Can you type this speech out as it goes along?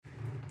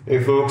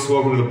Hey folks,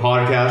 welcome to the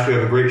podcast. We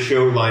have a great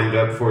show lined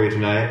up for you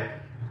tonight.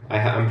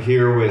 I'm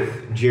here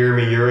with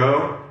Jeremy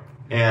Yurow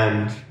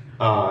and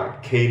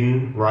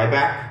Kaden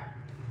Ryback.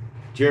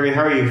 Jeremy,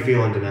 how are you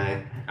feeling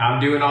tonight? I'm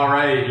doing all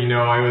right. You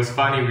know, it was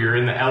funny. We were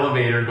in the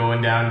elevator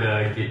going down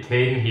to get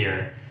Kaden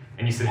here,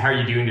 and you said, "How are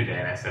you doing today?"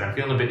 And I said, "I'm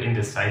feeling a bit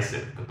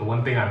indecisive, but the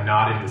one thing I'm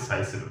not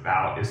indecisive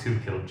about is who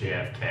killed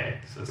JFK."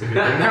 So it's a good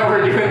thing that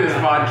we're doing this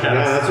podcast.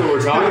 Yeah, that's what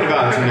we're talking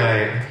about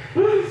tonight.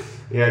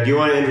 Yeah, do you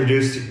want to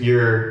introduce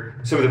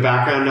some of the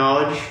background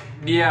knowledge?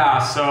 Yeah,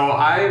 so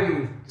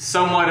I'm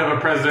somewhat of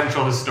a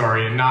presidential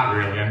historian. Not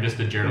really. I'm just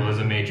a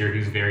journalism major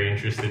who's very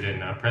interested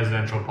in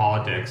presidential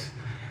politics.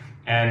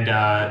 And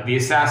the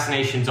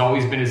assassination's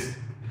always been as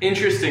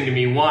interesting to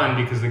me, one,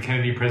 because the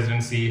Kennedy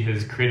presidency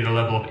has created a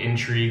level of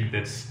intrigue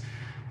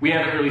we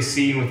haven't really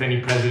seen with any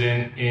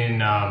president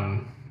in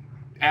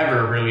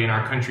ever really in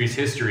our country's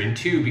history, and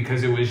two,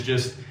 because it was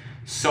just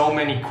so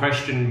many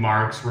question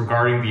marks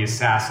regarding the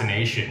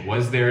assassination.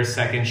 Was there a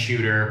second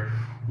shooter?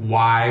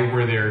 Why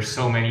were there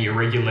so many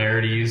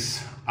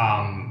irregularities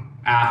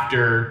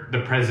after the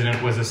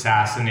president was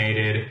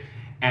assassinated?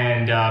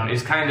 And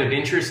it's kind of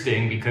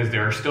interesting because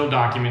there are still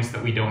documents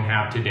that we don't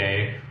have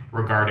today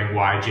regarding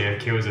why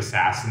JFK was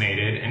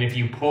assassinated. And if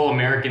you poll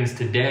Americans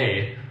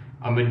today,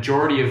 a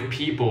majority of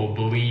people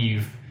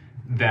believe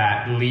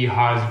that Lee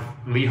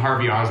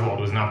Harvey Oswald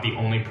was not the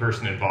only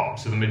person involved.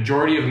 So the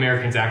majority of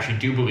Americans actually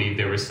do believe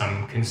there was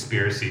some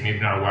conspiracy, maybe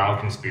not a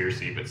wild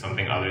conspiracy, but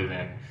something other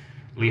than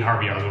Lee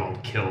Harvey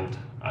Oswald killed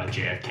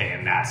JFK,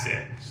 and that's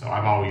it. So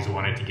I've always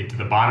wanted to get to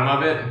the bottom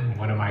of it.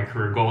 One of my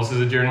career goals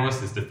as a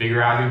journalist is to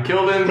figure out who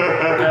killed him.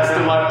 Best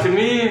of luck to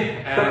me,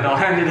 and I'll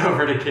hand it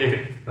over to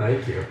Kaden.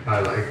 Thank you. I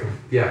like him.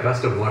 Yeah,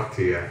 best of luck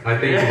to you. I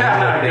think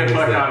good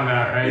luck on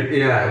that, right?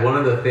 Yeah, one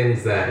of the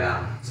things that,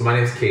 so my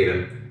name's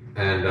Kaden,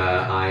 and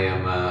I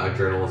am a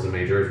journalism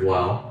major as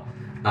well.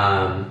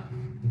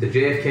 The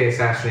JFK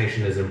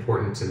assassination is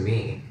important to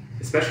me,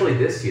 especially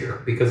this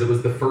year, because it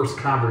was the first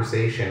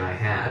conversation I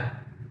had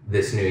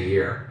this new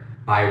year.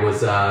 I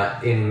was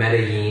in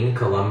Medellin,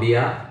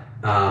 Colombia,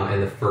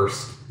 at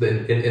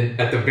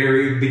the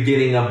very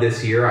beginning of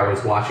this year. I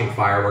was watching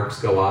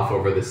fireworks go off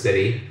over the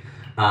city,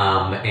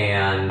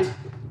 and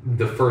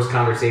the first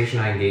conversation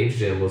I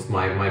engaged in was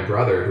my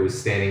brother, who was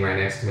standing right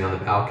next to me on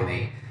the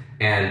balcony,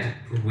 and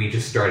we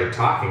just started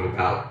talking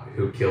about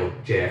who killed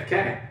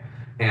JFK.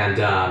 And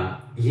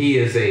he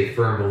is a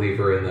firm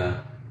believer in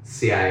the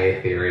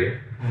CIA theory.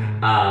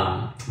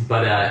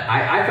 But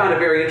I found it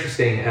very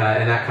interesting,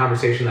 and that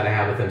conversation that I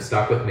had with him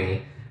stuck with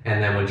me.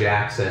 And then when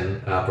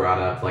Jackson brought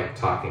up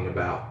talking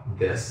about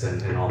this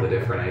and all the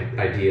different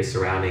ideas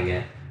surrounding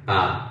it,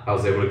 I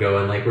was able to go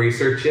and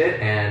research it,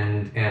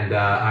 and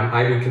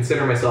I would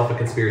consider myself a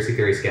conspiracy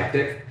theory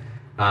skeptic.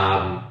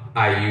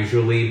 I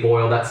usually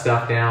boil that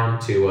stuff down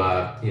to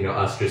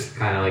us just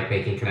kind of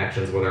making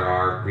connections where there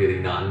are really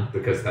none,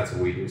 because that's what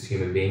we do as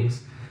human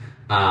beings.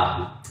 So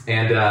I'm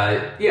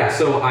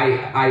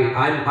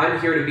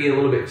here to be a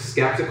little bit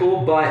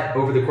skeptical, but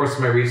over the course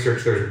of my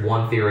research, there's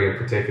one theory in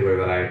particular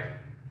that I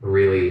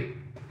really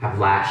have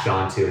latched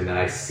onto and that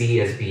I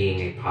see as being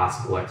a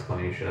possible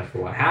explanation as for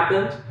what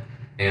happened.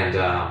 And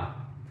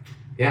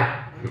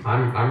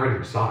I'm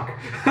ready to talk.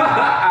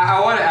 I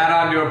want to add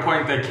on to a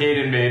point that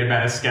Kaden made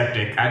about a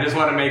skeptic. I just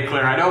want to make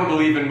clear, I don't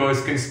believe in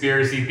most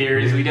conspiracy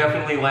theories. We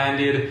definitely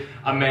landed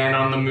a man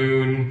on the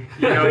moon.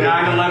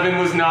 9/11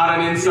 was not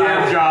an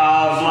inside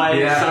job.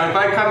 So if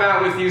I come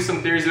out with you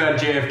some theories about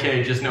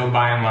JFK, just know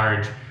by and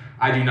large,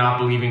 I do not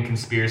believe in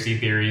conspiracy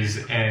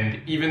theories. And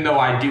even though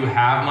I do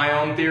have my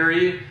own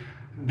theory,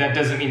 that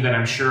doesn't mean that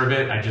I'm sure of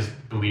it. I just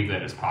believe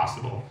that it's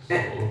possible. So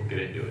we'll get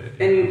into it.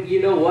 And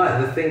you know what?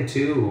 The thing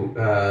too,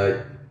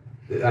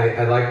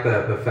 I like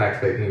the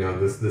fact that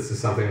this is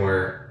something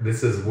where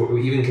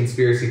even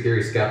conspiracy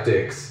theory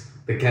skeptics,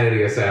 the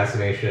Kennedy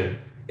assassination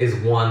is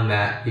one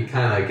that you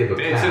kind of give a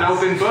pass. It's an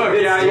open book.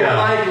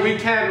 You're we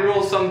can't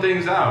rule some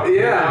things out.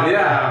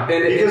 Yeah.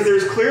 And because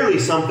there's clearly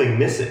something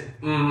missing.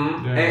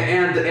 Mm-hmm. Yeah.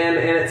 And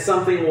it's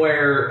something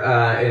where,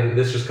 and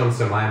this just comes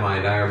to my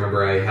mind. I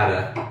remember I had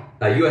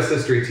a U.S.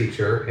 history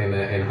teacher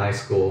in high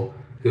school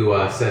who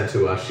said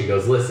to us, she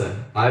goes,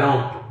 "Listen, I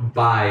don't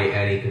buy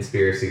any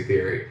conspiracy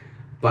theory,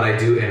 but I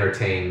do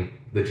entertain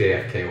the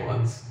JFK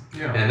ones."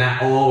 Yeah. And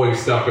that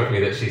always stuck with me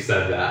that she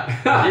said that.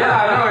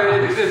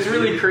 It's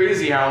really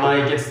crazy how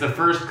it's the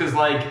first, because the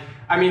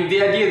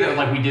idea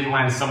that we didn't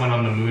land someone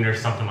on the moon or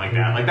something like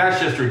that, that's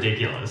just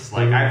ridiculous.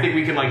 I think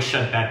we can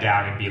shut that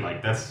down and be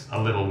that's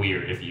a little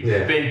weird if you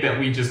think that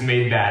we just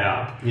made that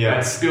up. Yeah.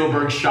 That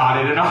Spielberg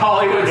shot it in a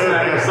Hollywood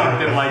set or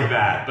something like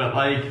that. But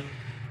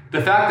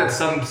the fact that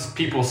some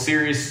people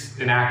serious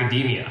in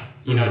academia,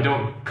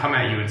 don't come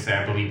at you and say,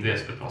 "I believe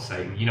this," but they'll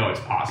say,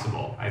 "It's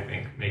possible," I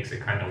think makes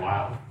it kind of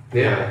wild.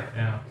 Yeah.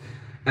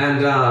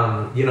 And,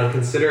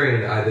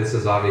 considering this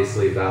is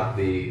obviously about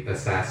the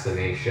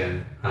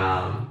assassination,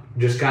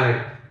 just kind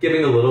of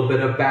giving a little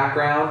bit of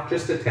background,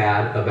 just a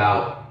tad,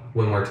 about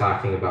when we're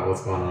talking about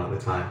what's going on at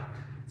the time.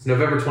 It's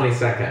November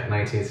 22nd,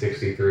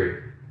 1963.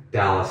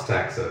 Dallas,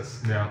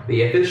 Texas. Yeah.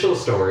 The official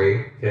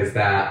story is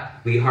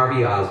that Lee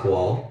Harvey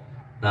Oswald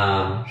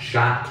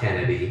shot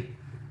Kennedy,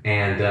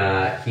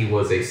 and he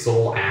was a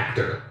sole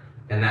actor.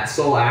 And that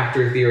sole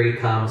actor theory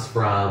comes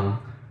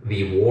from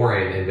the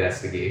Warren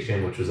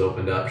investigation, which was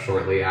opened up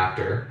shortly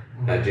after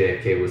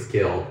JFK was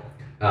killed,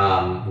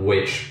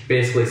 which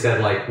basically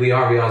said, like, Lee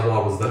Harvey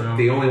Oswald was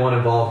the only one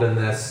involved in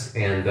this,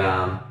 and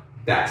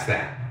that's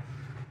that.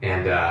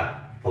 And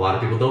a lot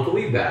of people don't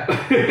believe that.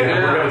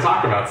 And we're going to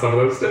talk about some of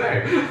those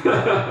today.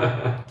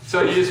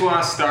 So you just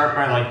want to start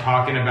by like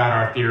talking about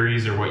our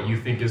theories or what you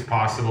think is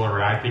possible or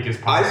what I think is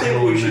possible? I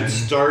think we should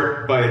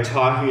start by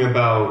talking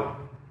about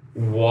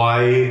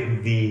why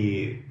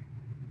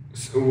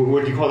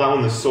what do you call that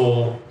one? The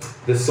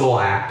sole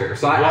actor.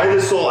 So why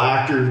the sole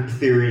actor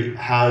theory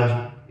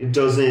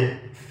doesn't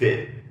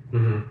fit.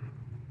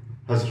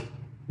 Mm-hmm.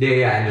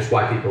 Yeah, and just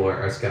why people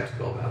are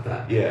skeptical about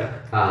that.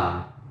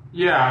 Yeah.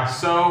 Yeah,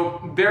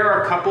 so there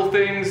are a couple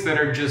things that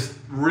are just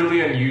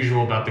really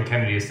unusual about the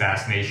Kennedy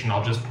assassination.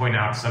 I'll just point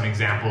out some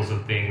examples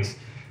of things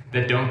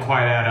that don't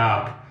quite add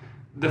up.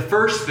 The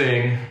first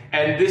thing,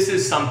 and this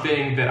is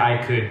something that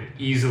I could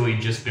easily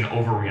just been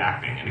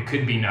overreacting, and it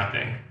could be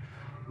nothing,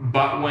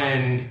 but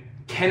when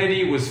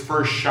Kennedy was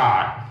first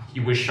shot, he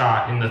was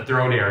shot in the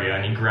throat area,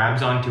 and he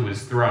grabs onto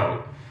his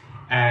throat,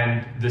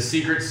 and the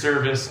Secret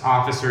Service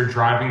officer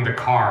driving the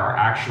car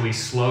actually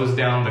slows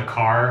down the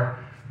car,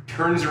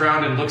 turns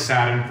around and looks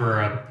at him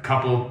for a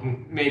couple,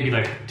 maybe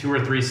like 2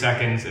 or 3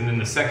 seconds, and then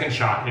the second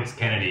shot hits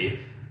Kennedy,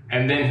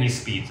 and then he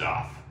speeds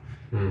off.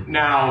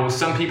 Now,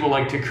 some people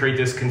like to create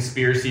this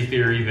conspiracy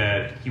theory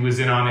that he was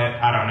in on it.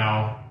 I don't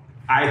know.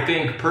 I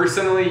think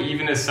personally,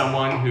 even as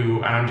someone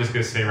who, and I'm just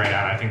going to say right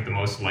out, I think the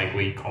most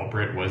likely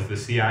culprit was the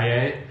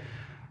CIA.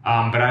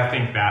 But I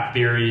think that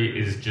theory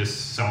is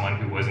just someone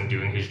who wasn't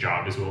doing his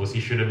job as well as he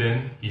should have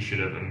been. He should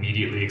have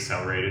immediately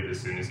accelerated as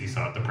soon as he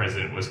saw that the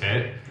president was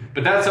hit.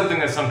 But that's something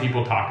that some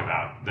people talk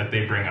about, that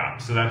they bring up.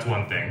 So that's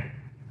one thing.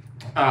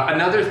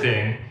 Another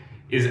thing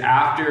is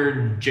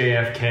after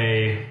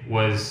JFK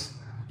was,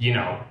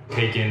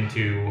 taken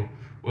to,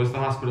 what was the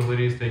hospital that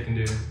he was taken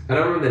to? I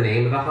don't remember the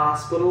name of the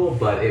hospital,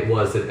 but it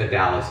was a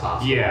Dallas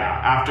hospital.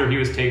 Yeah, after he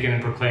was taken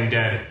and proclaimed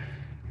dead,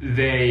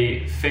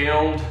 they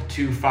failed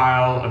to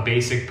file a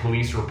basic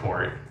police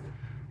report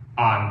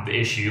on the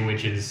issue,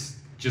 which is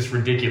just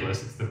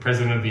ridiculous. It's the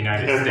president of the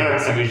United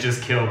States who was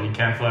just killed. You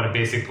can't fill out a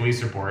basic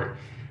police report.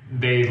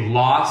 They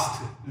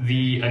lost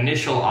the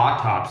initial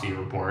autopsy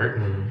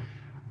report.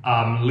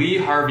 Lee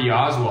Harvey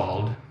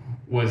Oswald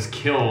was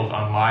killed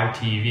on live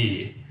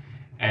TV.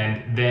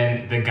 And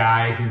then the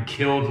guy who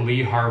killed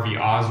Lee Harvey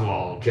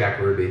Oswald, Jack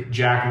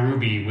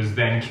Ruby, was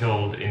then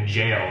killed in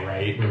jail,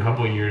 right? A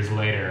couple of years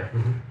later.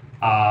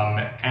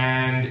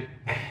 And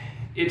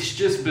it's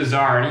just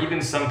bizarre. And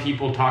even some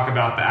people talk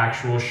about the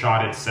actual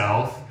shot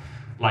itself,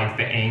 like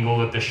the angle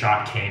that the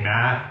shot came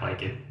at.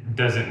 Like, it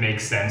doesn't make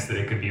sense that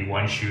it could be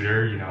one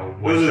shooter,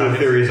 one Those shot are the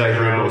theories I hear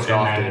throat, most and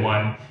often. then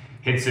one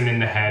hits him in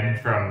the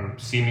head from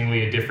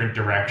seemingly a different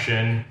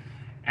direction.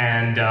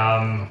 And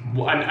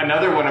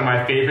another one of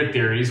my favorite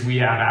theories, we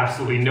have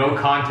absolutely no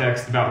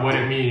context about what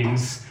it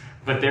means,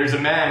 but there's a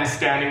man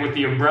standing with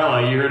the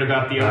umbrella. You heard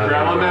about the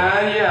umbrella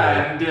man?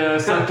 Yeah.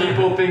 And some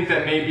people think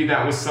that maybe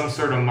that was some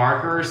sort of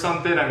marker or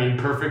something. I mean,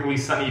 perfectly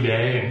sunny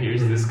day, and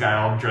here's this guy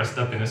all dressed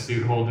up in a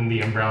suit holding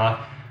the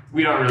umbrella.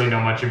 We don't really know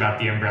much about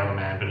the umbrella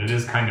man, but it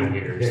is kind of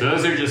weird. So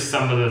those are just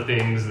some of the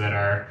things that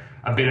are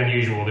a bit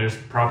unusual. There's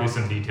probably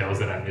some details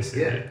that I'm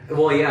missing.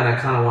 Well, and I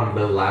kind of wanted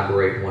to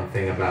elaborate one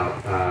thing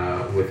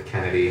about with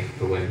Kennedy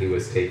when he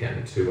was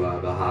taken to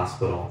the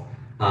hospital.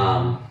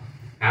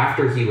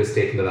 After he was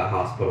taken to the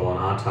hospital, an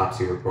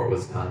autopsy report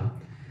was done,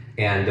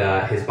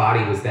 and his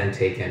body was then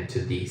taken to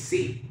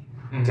D.C.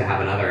 to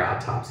have another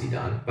autopsy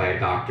done by a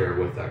doctor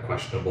with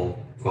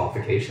questionable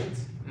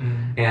qualifications.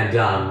 And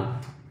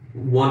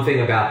one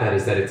thing about that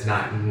is that it's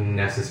not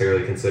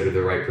necessarily considered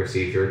the right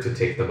procedure to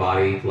take the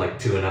body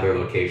to another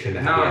location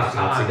to have the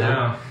autopsy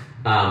done.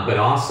 But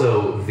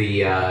also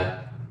the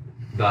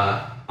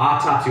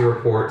autopsy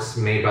reports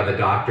made by the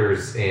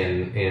doctors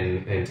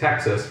in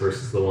Texas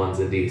versus the ones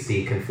in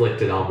DC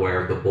conflicted on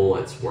where the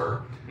bullets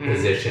were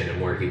positioned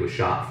and where he was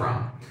shot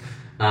from.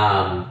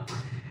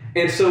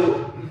 And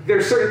so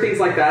there's certain things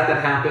like that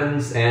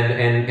happens,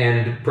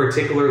 and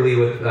particularly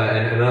with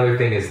and another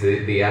thing is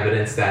the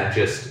evidence that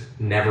just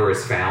never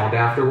is found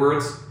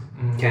afterwards.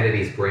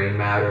 Kennedy's brain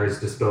matter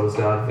is disposed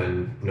of,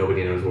 and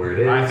nobody knows where it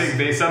is. I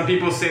think some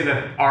people say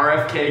that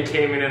RFK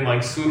came in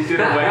and swooped it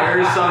away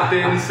or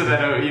something, so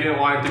that you didn't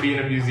want it to be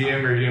in a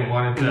museum or you didn't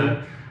want it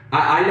to.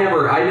 I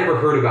never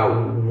heard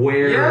about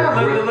where.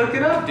 Yeah, look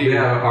it up, dude.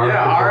 Yeah,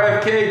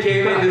 RFK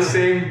came in to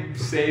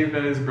save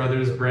his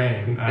brother's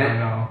brain. I don't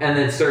know. And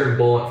then certain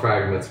bullet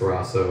fragments were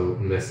also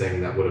missing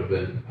that would have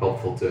been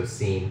helpful to have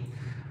seen.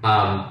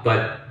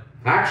 But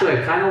actually,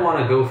 I kind of want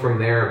to go from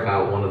there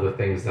about one of the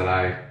things that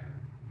I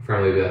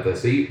firmly about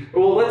this. So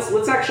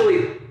let's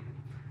actually.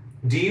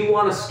 Do you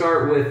want to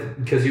start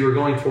with, because you were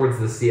going towards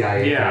the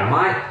CIA? Yeah.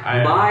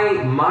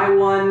 My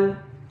one.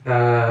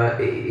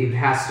 It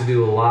has to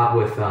do a lot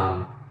with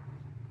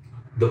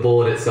the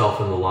bullet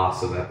itself and the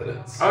loss of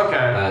evidence.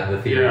 Okay.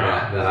 The theory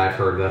that I've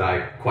heard that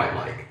I quite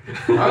like.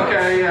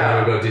 Okay, yeah. I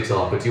will go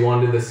detail it, but do you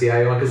want to do the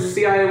CIA one? Because the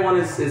CIA one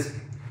is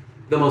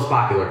the most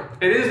popular.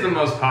 It is the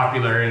most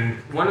popular, and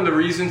one of the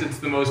reasons it's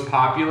the most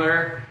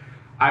popular,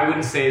 I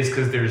wouldn't say is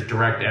because there's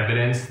direct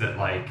evidence that,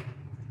 like,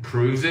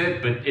 proves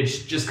it, but it's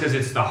just because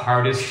it's the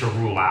hardest to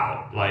rule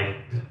out. Like,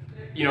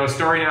 you know,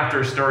 story after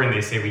historian,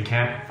 they say we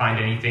can't find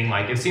anything.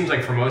 Like, it seems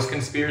like for most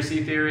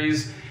conspiracy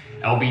theories,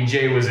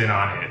 LBJ was in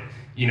on it.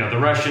 You know, the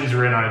Russians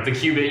were in on it. The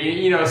Cuban,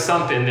 you know,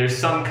 something. There's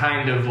some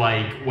kind of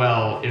like,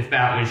 well, if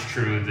that was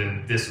true,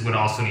 then this would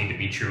also need to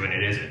be true, and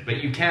it isn't.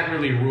 But you can't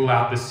really rule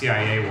out the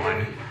CIA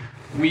one.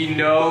 We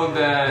know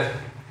that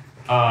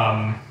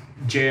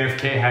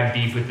JFK had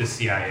beef with the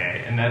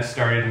CIA, and that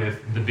started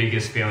with the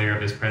biggest failure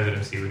of his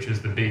presidency, which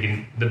was the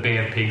Bay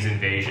of Pigs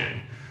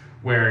invasion,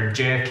 where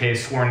JFK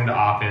is sworn into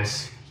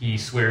office. He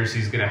swears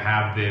he's going to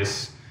have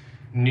this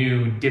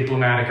new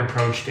diplomatic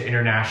approach to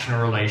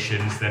international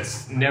relations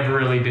that's never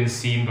really been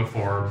seen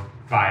before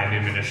by an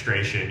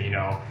administration, you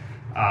know.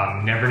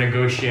 Never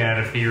negotiate out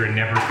of fear and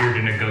never fear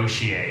to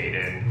negotiate.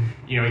 And,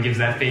 you know, he gives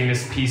that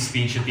famous peace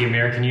speech at the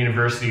American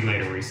University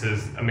later where he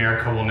says,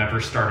 America will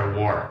never start a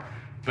war.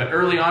 But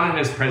early on in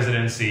his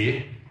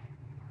presidency,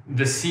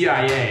 the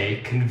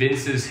CIA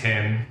convinces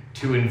him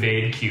to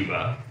invade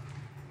Cuba.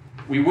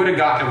 We would have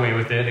gotten away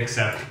with it,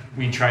 except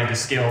we tried to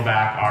scale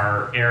back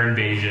our air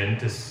invasion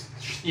to,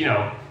 you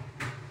know,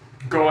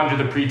 go under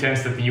the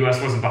pretense that the U.S.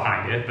 wasn't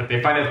behind it. But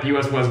they find out the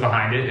U.S. was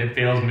behind it. It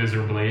fails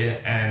miserably.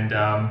 And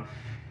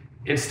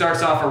it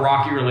starts off a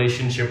rocky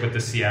relationship with the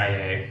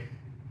CIA.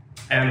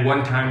 And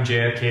one time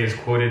JFK is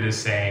quoted as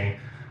saying,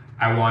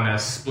 I want to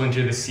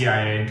splinter the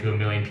CIA into a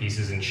million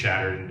pieces and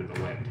shatter it into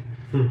the wind.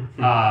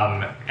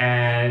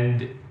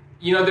 And,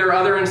 you know, there are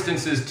other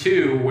instances,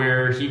 too,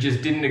 where he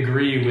just didn't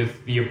agree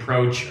with the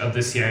approach of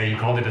the CIA. He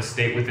called it a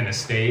state within a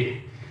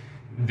state.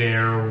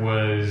 There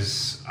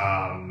was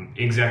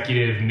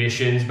executive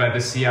missions by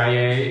the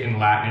CIA in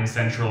Latin and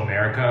Central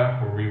America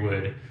where we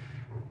would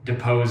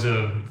depose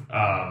of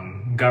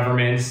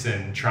governments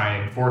and try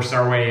and force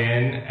our way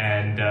in,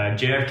 and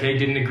JFK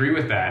didn't agree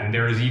with that. And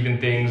there was even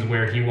things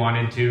where he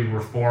wanted to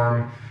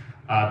reform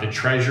the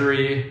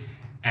Treasury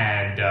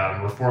and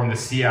reform the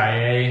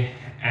CIA,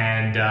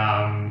 and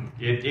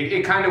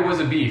it kind of was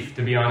a beef,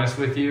 to be honest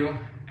with you.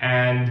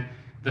 And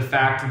the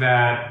fact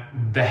that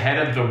the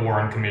head of the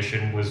Warren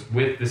Commission was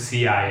with the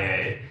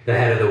CIA. The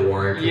head of the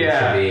Warren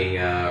Commission being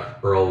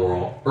Earl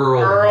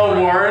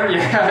Warren,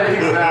 yeah,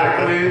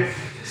 exactly.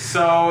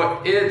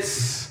 So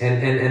it's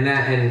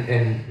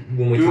and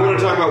when we want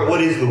to talk about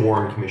what is the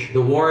Warren Commission?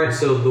 The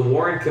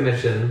Warren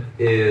Commission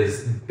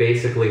is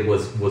basically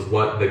was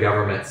what the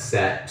government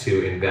set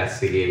to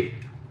investigate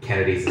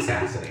Kennedy's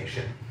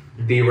assassination.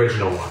 The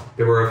original one.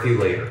 There were a few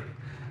later,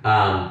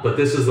 but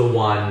this is the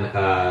one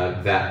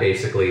that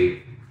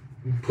basically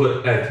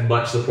put as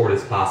much support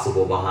as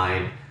possible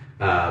behind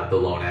the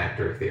lone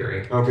actor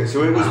theory. Okay,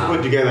 so it was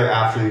put together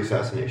after the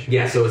assassination.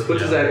 Yeah, so it was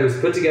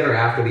put together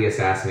after the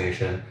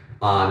assassination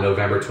on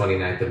November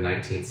 29th of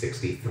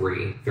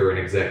 1963 through an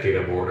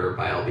executive order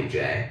by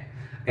LBJ.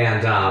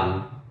 And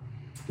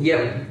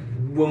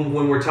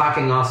when we're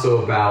talking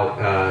also about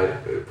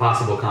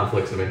possible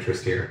conflicts of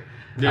interest here,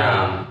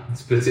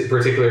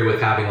 particularly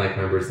with having like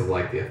members of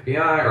like the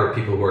FBI or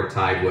people who are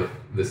tied with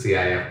the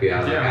CIA,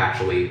 FBI, like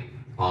actually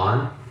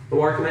on the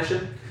Warren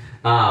Commission.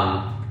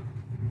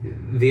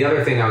 The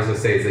other thing I was going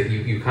to say is that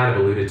you kind of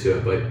alluded to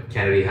it, but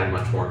Kennedy had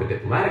much more of a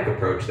diplomatic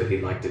approach that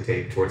he'd like to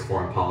take towards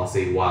foreign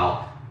policy,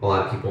 while a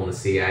lot of people in the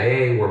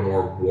CIA were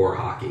more war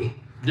hockey.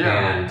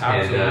 And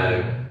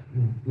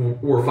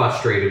were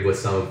frustrated with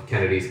some of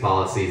Kennedy's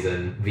policies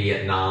in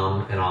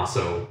Vietnam and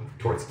also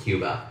towards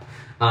Cuba.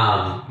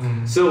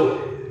 So,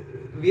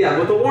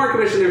 with the Warren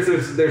Commission,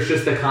 there's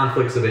just the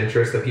conflicts of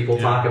interest that people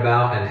talk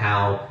about, and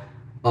how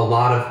a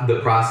lot of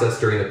the process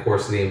during the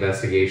course of the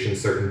investigation,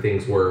 certain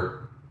things were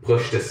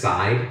pushed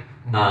aside.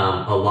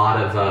 A lot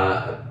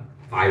of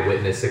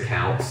eyewitness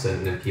accounts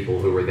and people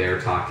who were there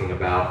talking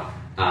about,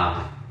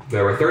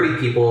 there were 30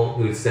 people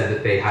who said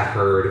that they had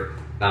heard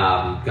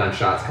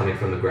gunshots coming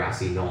from the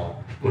grassy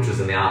knoll, which was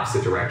in the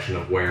opposite direction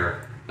of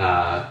where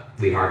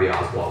Lee Harvey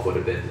Oswald would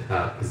have been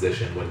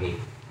positioned when he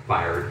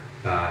fired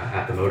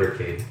at the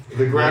motorcade.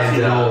 The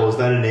grassy knoll, is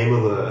that a name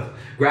of the...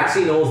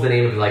 Grassy knoll is the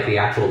name of like the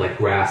actual like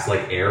grass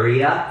like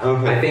area.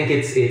 Okay. I think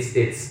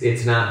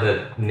it's not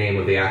the name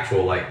of the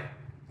actual like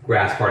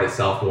grass part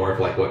itself, more of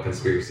like what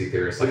conspiracy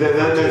theorists like.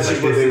 That's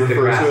just what they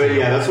refer to it.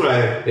 Yeah, that's what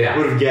I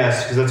would have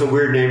guessed, because that's a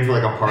weird name for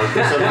like a park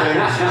or something.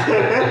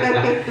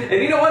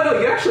 And you know what? No,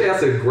 you actually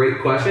asked a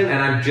great question,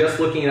 and I'm just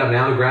looking it up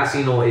now. The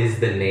grassy knoll is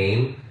the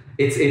name.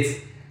 It's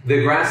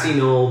the grassy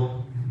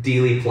knoll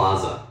Dealey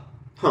Plaza.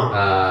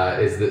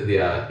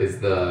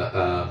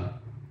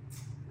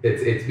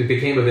 It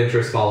became of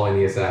interest following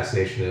the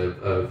assassination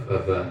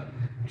of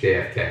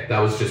JFK. That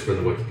was just from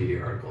the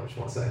Wikipedia article, I just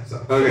want to say.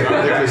 So. Okay,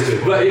 I'm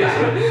interested. But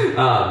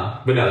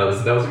but no,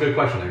 that was a good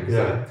question. I guess.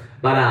 Yeah.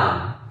 But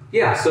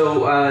so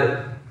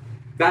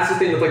that's the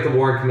thing with like the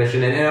Warren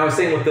Commission, and I was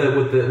saying with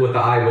the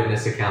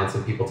eyewitness accounts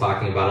and people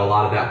talking about a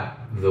lot of that,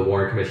 the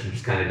Warren Commission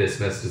just kind of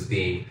dismissed as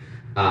being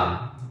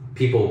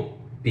people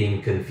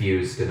being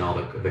confused and all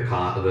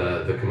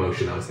the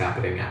commotion that was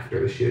happening after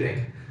the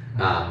shooting,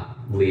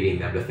 leading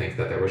them to think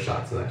that there were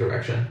shots in that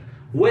direction,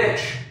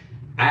 which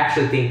I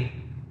actually think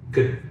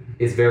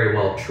is very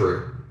well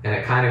true, and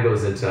it kind of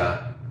goes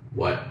into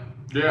what.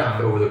 Yeah.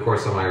 Over the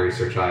course of my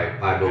research,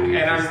 I believe.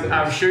 And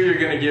I'm sure you're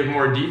going to give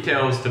more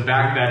details to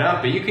back that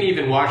up, but you can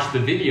even watch the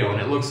video and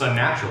it looks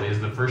unnatural.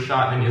 Is the first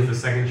shot and is the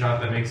second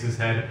shot that makes his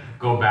head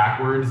go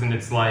backwards, and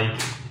it's like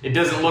it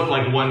doesn't look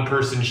like one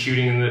person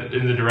shooting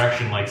in the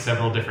direction like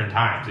several different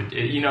times.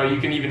 You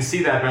can even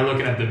see that by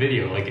looking at the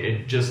video. Like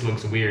it just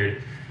looks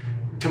weird.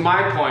 To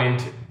my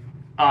point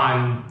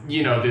on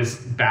this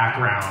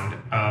background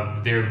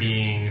of there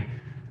being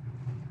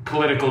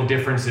political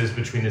differences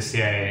between the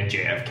CIA and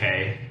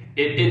JFK.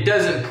 It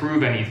doesn't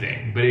prove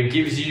anything, but it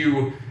gives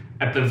you,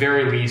 at the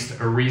very least,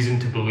 a reason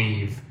to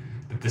believe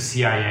that the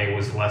CIA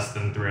was less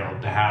than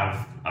thrilled to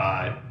have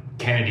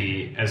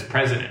Kennedy as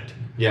president.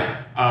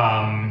 Yeah.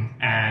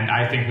 And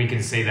I think we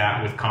can say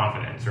that with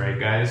confidence, right,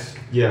 guys?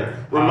 Yeah.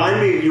 Remind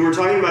me, you were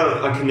talking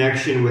about a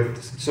connection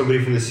with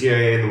somebody from the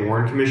CIA and the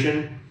Warren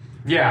Commission?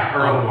 Yeah,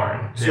 Earl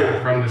Warren.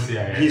 So from the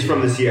CIA. He's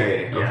from the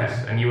CIA. Okay.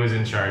 Yes, and he was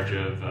in charge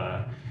of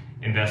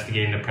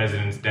investigating the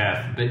president's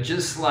death. But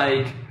just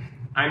like...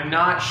 I'm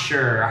not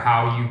sure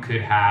how you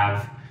could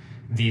have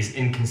these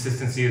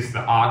inconsistencies, the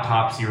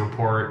autopsy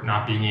report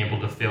not being able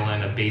to fill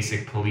in a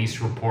basic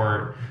police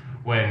report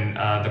when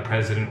the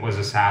president was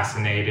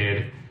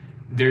assassinated.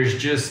 There's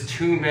just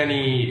too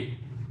many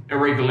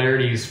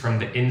irregularities from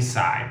the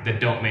inside that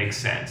don't make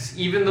sense.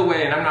 Even the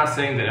way, and I'm not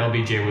saying that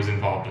LBJ was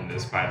involved in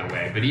this, by the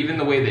way, but even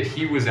the way that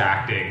he was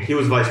acting. He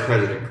was vice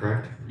president,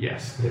 correct?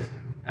 Yes.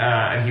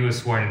 And he was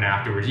sworn in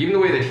afterwards. Even the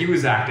way that he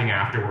was acting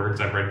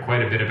afterwards, I've read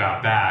quite a bit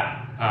about that.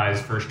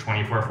 His first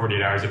 24,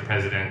 48 hours of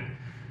president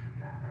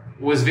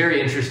was very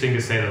interesting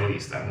to say the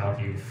least. I don't know if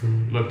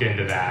you've looked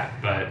into that,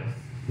 but...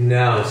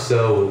 No,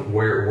 so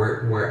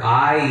where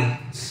I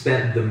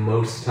spent the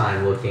most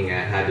time looking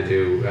at had to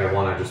do... I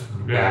want to just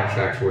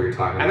backtrack to where you're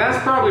talking about. And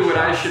that's probably what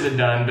I should have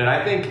done, but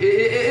I think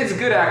it's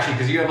good actually,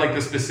 because you have like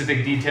the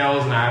specific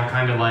details, and I have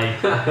kind of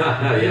like,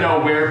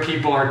 where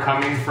people are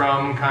coming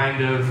from,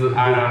 kind of,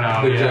 I don't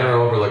know. The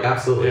general overlook,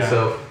 absolutely.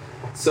 Yeah.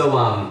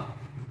 So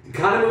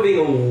kind of moving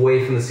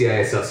away from the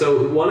CIA stuff.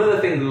 So one of the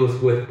things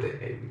with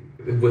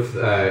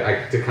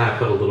to kind of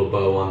put a little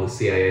bow on the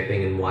CIA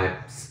thing and why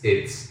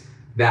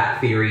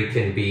that theory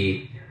can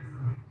be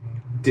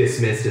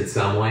dismissed in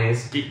some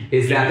ways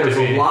is that there's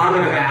a lot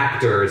of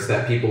actors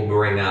that people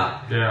bring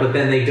up, but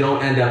then they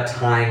don't end up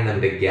tying them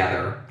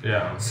together.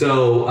 Yeah.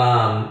 So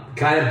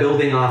kind of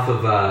building off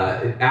of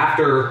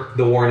after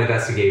the Warren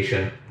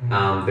investigation,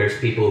 there's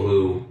people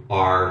who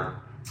are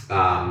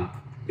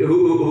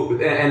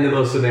who and the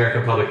most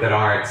American public that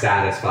aren't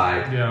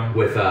satisfied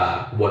with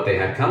what they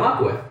had come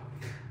up with.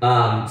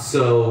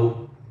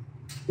 So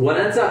what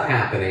ends up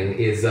happening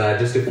is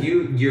just a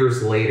few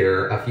years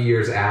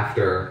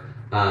after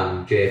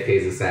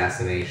JFK's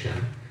assassination,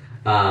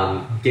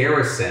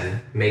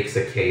 Garrison makes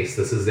a case.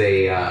 This is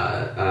a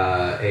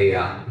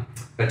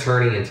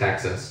attorney in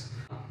Texas.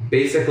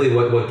 Basically,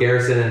 what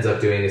Garrison ends up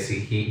doing is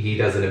he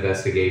does an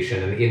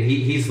investigation, and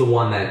he's the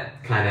one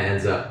that kind of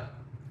ends up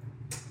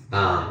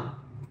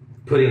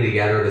putting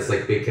together this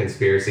like big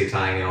conspiracy,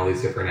 tying in all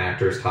these different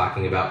actors,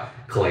 talking about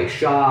Clay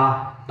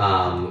Shaw,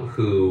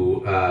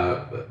 who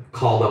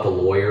called up a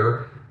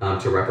lawyer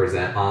to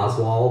represent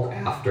Oswald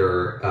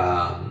after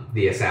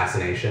the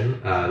assassination,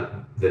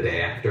 the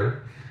day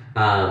after,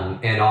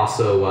 and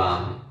also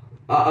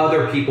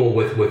other people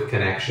with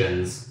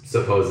connections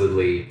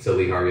supposedly to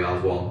Lee Harvey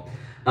Oswald.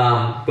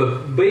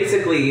 But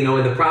basically, in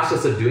the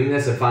process of doing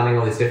this and finding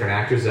all these different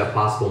actors that have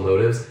possible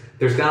motives,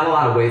 there's not a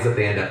lot of ways that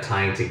they end up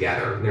tying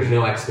together. There's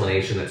no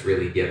explanation that's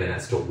really given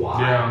as to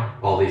why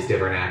all these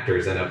different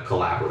actors end up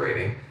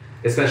collaborating,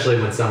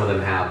 especially when some of them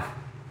have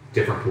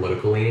different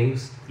political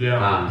leanings.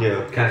 Kind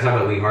of talk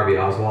about Lee Harvey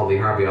Oswald. Lee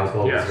Harvey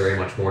Oswald was very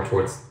much more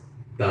towards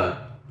the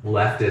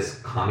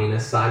leftist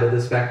communist side of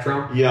the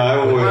spectrum. Yeah, I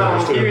always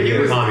understood him to be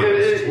a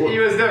communist. He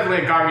was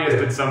definitely a communist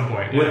at some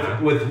point.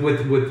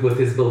 With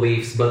his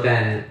beliefs, but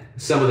then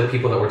some of the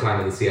people that we're talking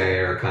about the CIA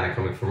are kind of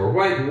coming from a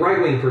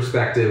right-wing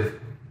perspective.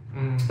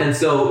 And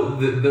so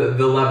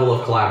the level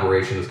of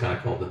collaboration is kind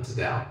of called into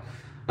doubt.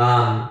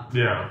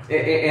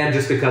 And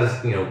just because,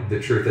 the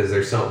truth is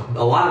there's a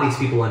lot of these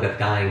people end up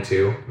dying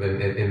too,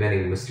 in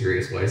many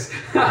mysterious ways.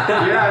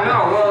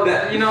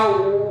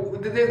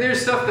 There's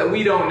stuff that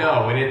we don't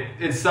know, and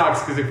it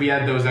sucks because if we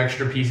had those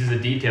extra pieces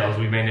of details,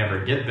 we may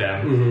never get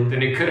them.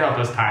 Then it could help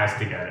us tie us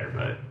together,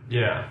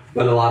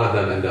 but a lot of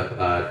them end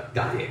up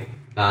dying.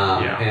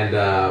 And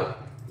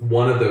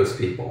one of those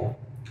people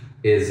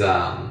is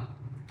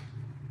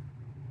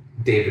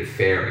David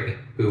Ferry,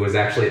 who was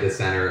actually at the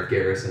center of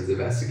Garrison's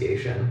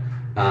investigation.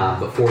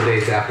 But 4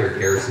 days after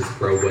Garrison's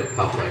probe went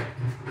public,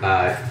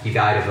 He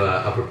died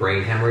of a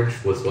brain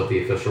hemorrhage, was what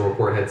the official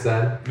report had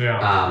said.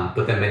 Yeah.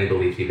 But then many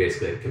believed he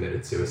basically had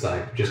committed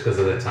suicide just because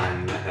of the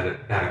timing that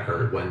had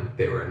occurred when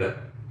they were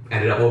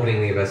ended up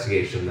opening the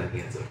investigation that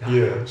he ends up dying.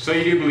 Yeah. So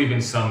you do believe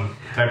in some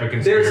type of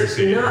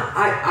conspiracy?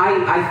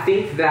 I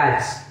think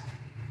that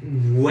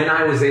when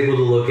I was able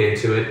to look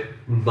into it,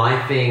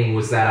 my thing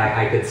was that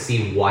I could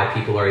see why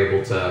people are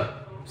able to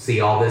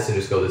see all this and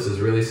just go, this is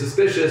really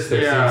suspicious.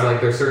 There seems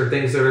like there's certain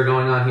things that are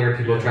going on here.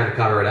 People are trying to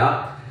cover it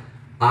up.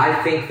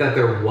 I think that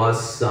there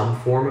was some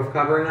form of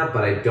covering up,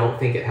 but I don't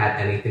think it had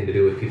anything to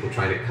do with people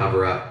trying to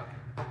cover up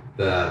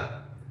the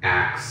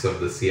acts of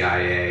the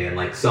CIA and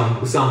like some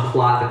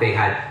plot that they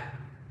had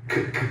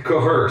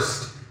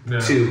coerced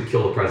to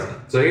kill the president.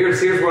 So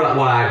here's what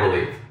I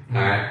believe.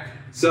 All right.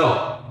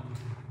 So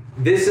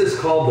this is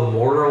called the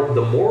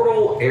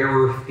mortal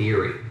error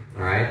theory.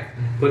 All right,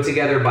 put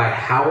together by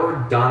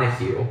Howard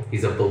Donahue.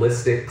 He's a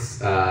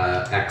ballistics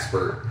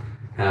expert,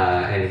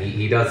 and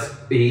he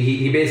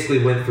basically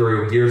went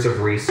through years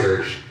of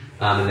research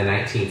in the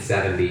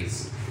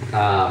 1970s.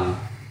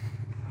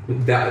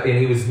 And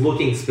he was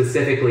looking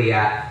specifically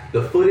at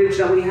the footage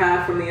that we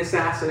have from the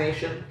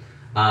assassination,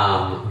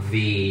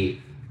 the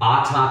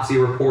autopsy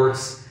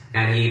reports,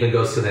 and he even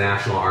goes to the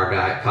National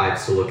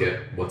Archives to look at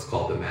what's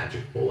called the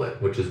magic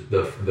bullet, which is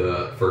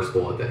the first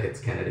bullet that hits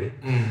Kennedy.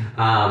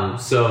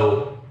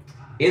 So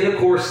in the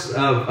course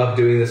of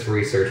doing this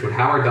research, what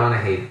Howard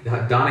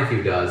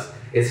Donahue does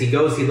is he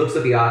looks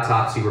at the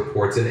autopsy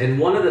reports, and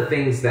one of the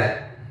things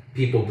that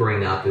people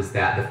bring up is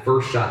that the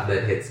first shot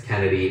that hits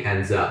Kennedy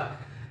ends up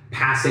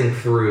passing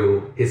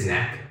through his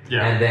neck.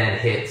 Yeah. And then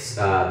hits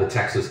the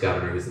Texas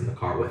governor who's in the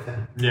car with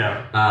him.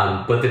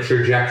 Yeah. But the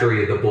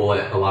trajectory of the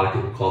bullet, a lot of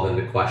people called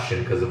into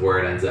question because of where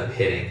it ends up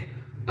hitting.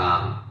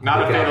 Not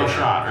a fatal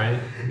shot, right?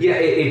 Yeah,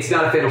 it's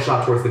not a fatal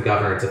shot towards the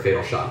governor. It's a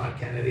fatal shot on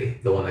Kennedy,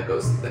 the one that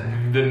goes to the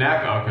neck. The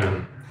neck?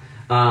 Okay.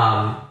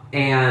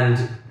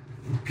 And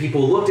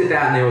people looked at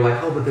that and they were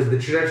like, oh, but the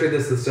trajectory of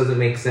this doesn't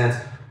make sense.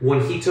 When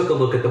he took a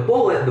look at the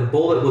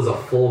bullet was a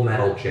full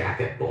metal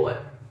jacket bullet.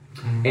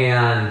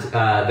 And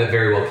that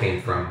very well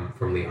came from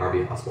Lee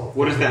Harvey Oswald.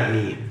 What does that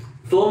mean?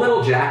 Full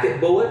metal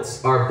jacket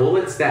bullets are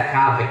bullets that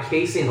have a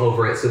casing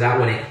over it so that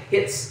when it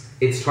hits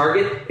its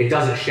target, it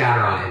doesn't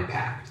shatter on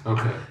impact.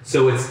 Okay.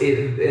 So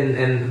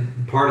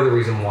and part of the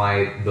reason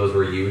why those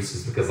were used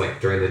is because like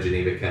during the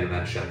Geneva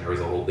Convention, there was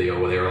a whole deal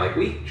where they were like,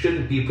 we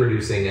shouldn't be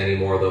producing any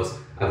more of those.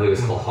 I believe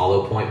it's called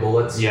hollow point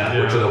bullets, which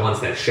are the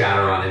ones that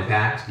shatter on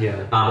impact.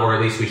 Yeah. Or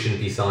at least we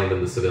shouldn't be selling them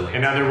to civilians.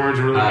 In other words,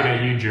 we're looking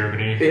at you,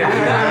 Germany.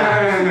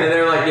 Yeah. And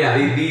they're like,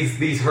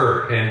 these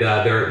hurt, and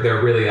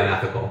they're really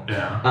unethical.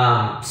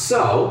 Yeah.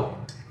 So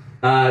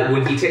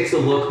when he takes a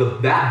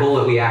look, that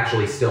bullet we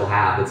actually still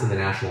have, it's in the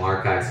National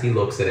Archives. He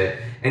looks at it,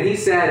 and he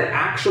said,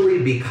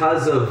 actually,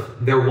 because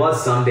there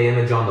was some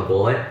damage on the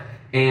bullet,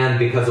 and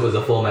because it was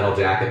a full metal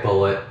jacket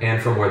bullet,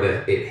 and from where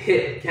it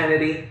hit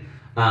Kennedy.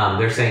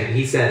 They're saying,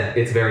 he said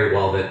it's very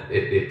well that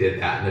it did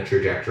that and the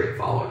trajectory it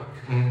followed.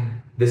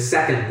 The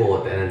second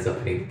bullet that ends up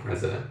hitting the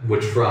president,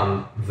 which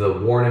from the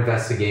Warren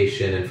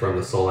investigation and from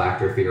the sole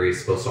actor theory is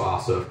supposed to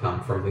also have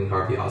come from Lee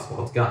Harvey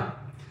Oswald's gun.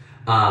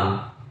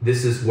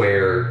 This is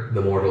where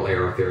the mortal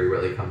error theory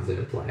really comes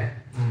into play.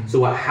 So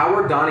what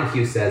Howard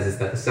Donahue says is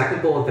that the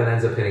second bullet that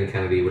ends up hitting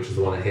Kennedy, which is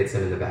the one that hits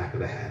him in the back of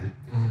the head,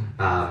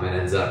 and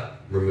ends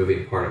up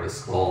removing part of his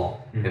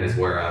skull, and is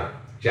where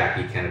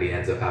Jackie Kennedy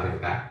ends up having to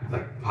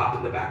pop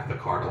in the back of the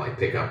car to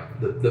pick up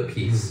the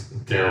piece.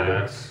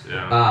 Terrible.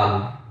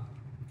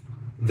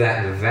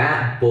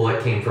 That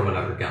bullet came from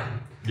another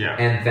gun. Yeah.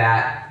 And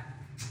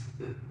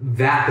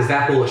because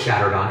that bullet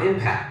shattered on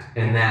impact,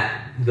 and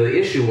that the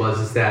issue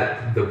was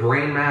that the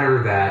brain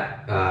matter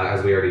that,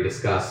 as we already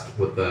discussed,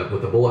 with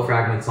the bullet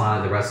fragments on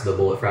it, and the rest of the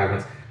bullet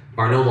fragments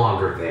are no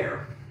longer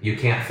there. You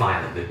can't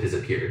find them; they've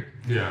disappeared.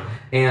 Yeah.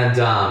 And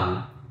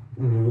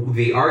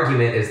the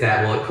argument is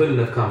that, well, it couldn't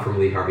have come from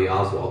Lee Harvey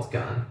Oswald's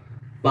gun,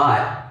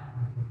 but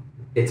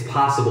it's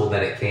possible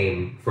that it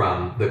came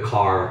from the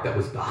car that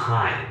was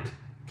behind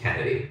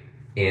Kennedy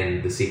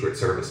in the Secret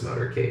Service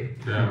motorcade.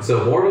 Yeah.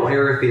 So mortal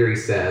error theory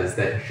says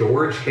that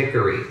George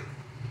Hickory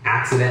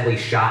accidentally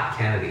shot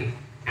Kennedy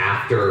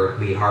after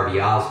Lee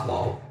Harvey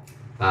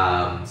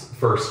Oswald's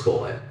first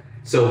bullet.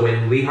 So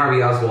when Lee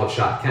Harvey Oswald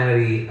shot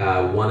Kennedy,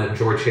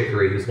 George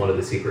Hickory, who's one of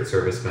the Secret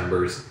Service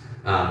members,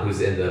 who's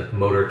in the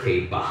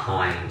motorcade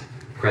behind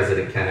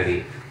President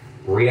Kennedy,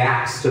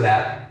 reacts to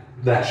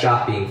that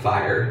shot being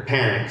fired.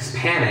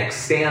 Panics,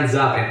 stands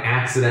up, and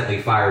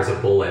accidentally fires a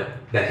bullet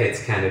that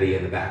hits Kennedy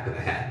in the back of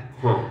the head.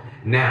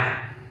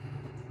 Now,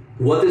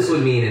 what this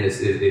would mean is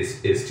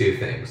two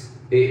things.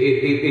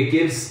 It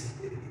gives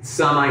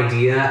some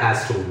idea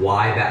as to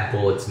why that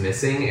bullet's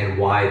missing and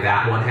why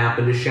that one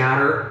happened to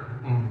shatter.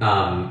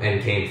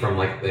 And came from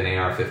an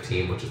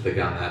AR-15, which is the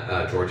gun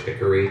that George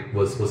Hickory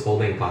was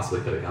holding,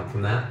 possibly could have come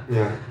from that.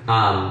 Yeah.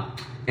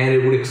 And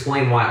it would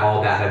explain why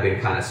all that had been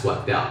kind of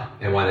swept up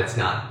and why it's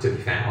not to be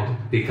found,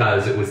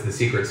 because it was the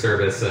Secret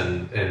Service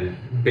and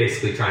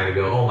basically trying to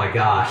go, oh my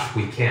gosh,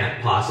 we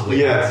can't possibly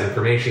have this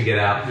information get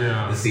out.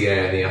 Yeah. The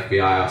CIA and the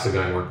FBI also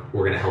going,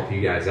 we're going to help you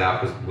guys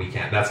out because we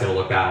can't. That's going to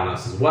look bad on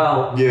us as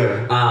well.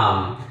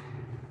 Yeah.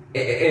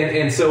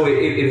 And so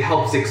it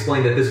helps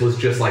explain that this was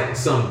just like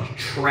some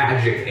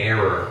tragic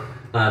error.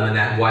 And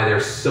that why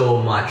there's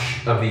so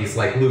much of these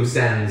like loose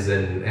ends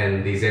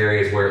and these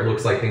areas where it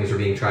looks like things are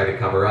being tried to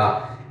cover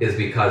up is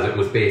because it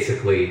was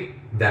basically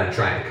them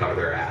trying to cover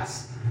their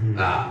ass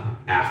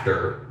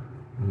after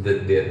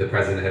the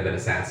president had been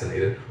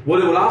assassinated.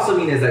 What it would also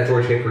mean is that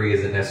George Hickory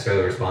isn't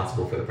necessarily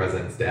responsible for the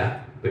president's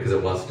death, because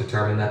it was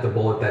determined that the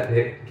bullet that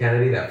hit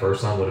Kennedy, that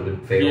first one, would have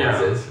been fatal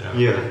as is.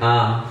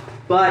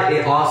 But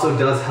it also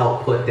does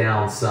help put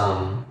down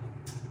some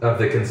of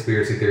the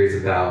conspiracy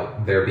theories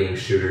about there being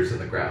shooters in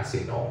the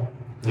grassy knoll.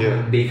 Yeah.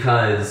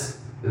 Because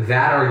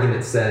that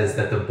argument says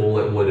that the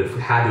bullet would have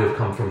had to have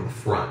come from the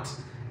front.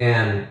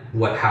 And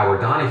what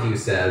Howard Donahue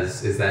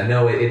says is that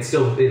no,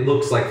 it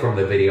looks like from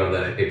the video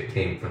that it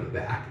came from the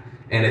back.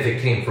 And if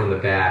it came from the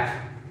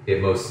back,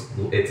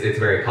 it's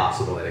very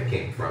possible that it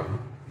came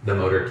from the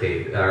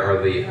motorcade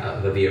or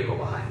the vehicle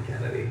behind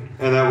Kennedy.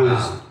 And that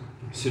was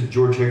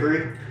George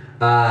Hickory?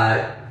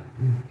 So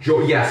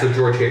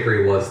George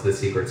Hickory was the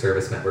Secret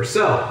Service member.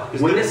 So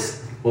what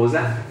was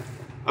that?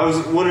 I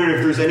was wondering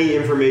if there's any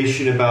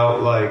information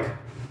about like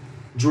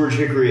George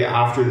Hickory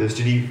after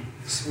this.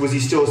 Was he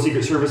still a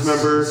Secret Service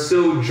member?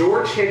 So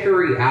George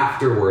Hickory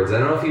afterwards, I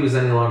don't know if he was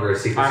any longer a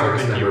Secret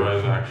Service member. I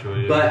don't think he was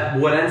actually. Yeah. But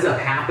what ends up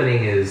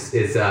happening is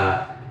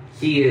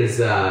he is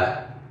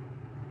the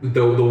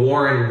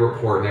Warren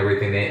report and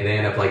everything. They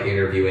end up like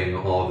interviewing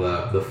all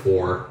the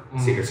four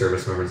Secret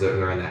Service members that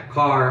were in that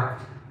car.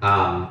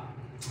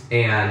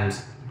 And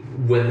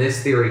when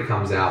this theory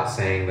comes out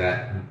saying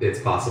that it's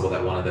possible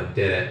that one of them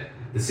did it,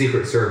 the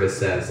Secret Service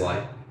says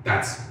like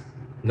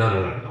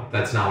no,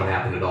 that's not what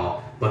happened at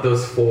all. But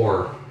those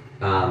four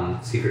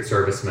Secret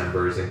Service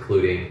members,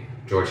 including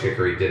George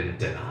Hickory, didn't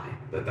deny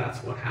that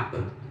that's what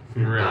happened.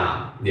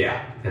 Really?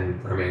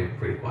 And remained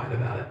pretty quiet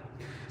about it.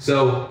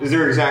 So, is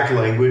there exact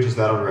language? Is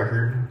that on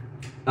record?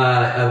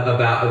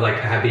 About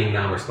like being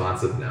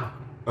non-responsive? No,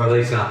 or at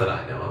least not that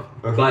I know of.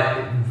 Okay.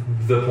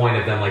 But the point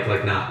of them like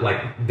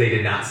they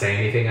did not say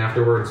anything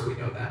afterwards. We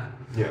know that.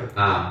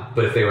 Yeah.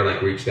 But if they were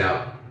like reached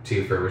out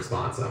to for a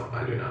response,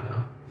 I do not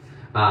know.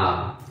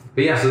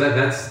 But yeah, so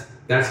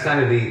that's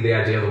kind of the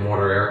idea of the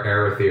mortar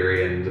error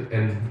theory,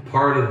 and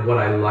part of what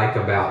I like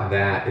about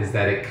that is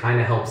that it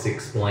kind of helps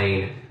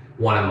explain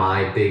one of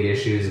my big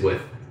issues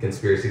with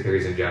conspiracy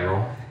theories in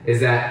general, is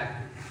that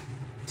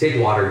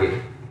take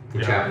Watergate,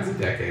 which happens a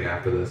decade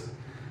after this,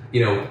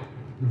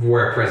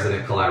 where a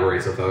president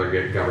collaborates with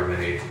other government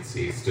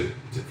agencies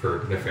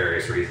for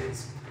nefarious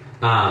reasons.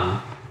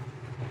 That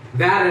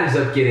ends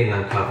up getting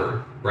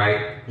uncovered,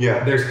 right?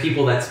 Yeah. There's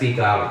people that speak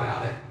out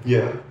about it.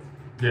 Yeah.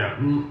 Yeah.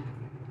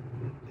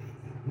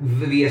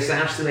 The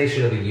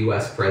assassination of a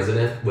U.S.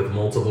 president with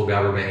multiple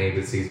government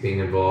agencies being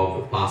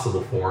involved, with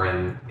possible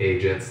foreign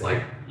agents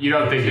like you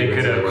don't think they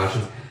could have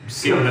Russians,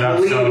 sealed it up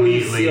so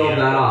immediately? Sealed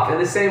that off in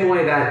the same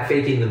way that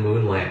faking the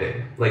moon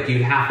landing. Like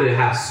you'd have to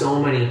have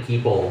so many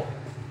people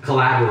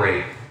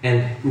collaborate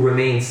and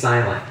remain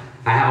silent.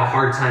 I have a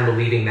hard time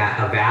believing that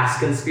a vast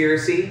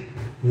conspiracy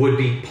would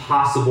be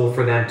possible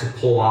for them to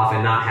pull off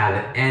and not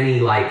have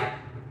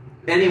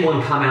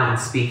anyone come out and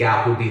speak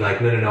out who'd be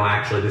like, no,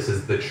 actually, this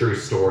is the true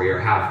story,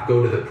 or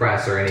go to the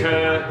press or anything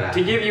like that.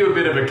 To give you a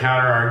bit of a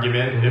counter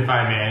argument, if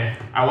I may,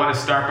 I want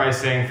to start by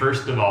saying,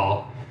 first of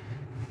all,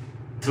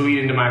 to lead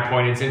into my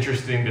point, it's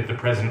interesting that the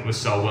president was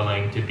so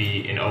willing to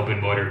be in open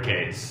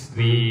motorcades.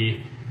 The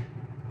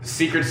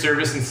Secret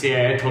Service and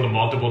CIA told him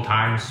multiple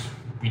times,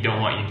 we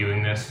don't want you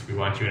doing this. We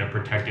want you in a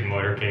protected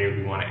motorcade.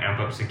 We want to amp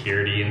up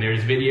security. And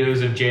there's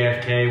videos of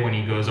JFK when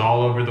he goes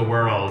all over the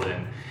world,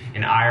 and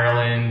in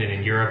Ireland and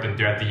in Europe and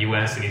throughout the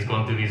US, and he's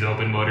going through these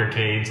open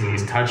motorcades and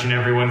he's touching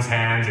everyone's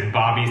hands, and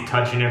Bobby's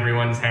touching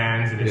everyone's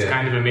hands, and it's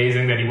kind of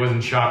amazing that he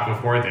wasn't shot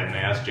before then. They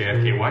asked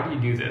JFK, why do you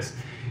do this?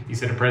 He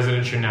said a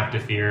president shouldn't have to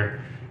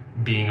fear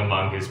being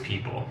among his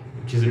people,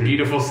 which is a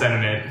beautiful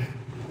sentiment.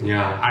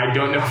 Yeah. I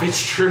don't know if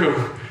it's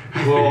true.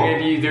 I think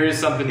maybe there is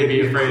something to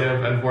be afraid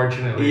of,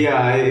 unfortunately.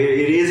 Yeah,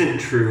 it isn't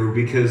true,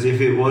 because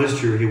if it was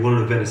true, he wouldn't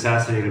have been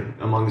assassinated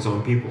among his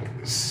own people.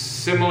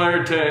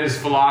 Similar to his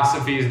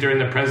philosophies during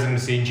the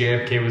presidency,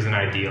 JFK was an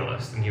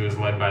idealist, and he was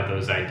led by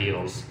those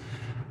ideals.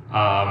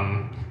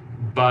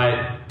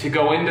 But to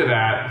go into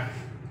that,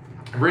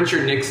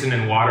 Richard Nixon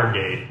and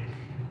Watergate,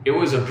 it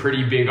was a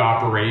pretty big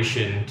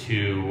operation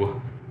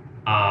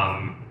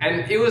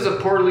and it was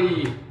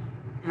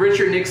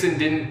Richard Nixon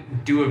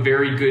didn't do a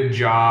very good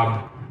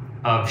job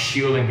of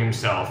shielding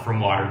himself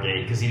from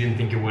Watergate, because he didn't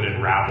think it would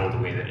unravel the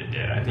way that it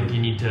did. I think you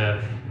need to,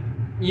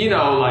 you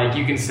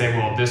can say,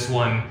 well, this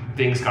one,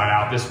 things got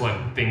out, this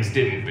one, things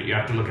didn't, but you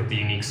have to look at the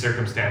unique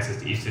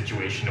circumstances to each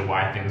situation, to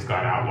why things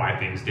got out, why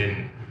things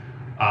didn't.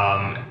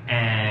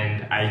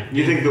 And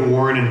You think the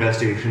Warren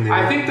investigation?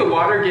 I think the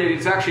Watergate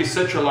is actually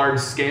such a large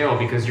scale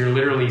because you're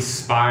literally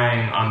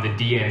spying on the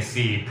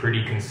DNC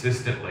pretty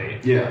consistently.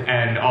 Yeah.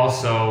 And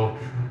also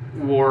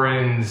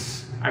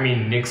Nixon's,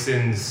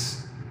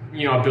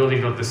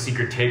 ability to let the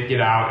secret tape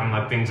get out and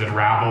let things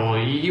unravel.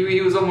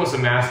 He was almost a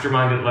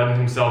mastermind at letting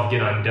himself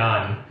get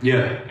undone.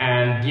 Yeah.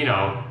 And,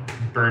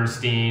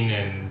 Bernstein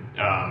and,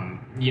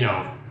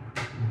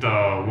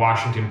 the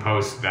Washington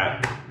Post,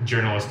 that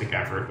journalistic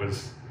effort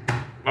was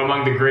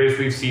among the greatest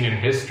we've seen in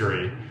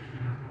history.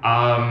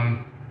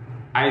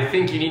 I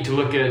think you need to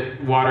look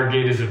at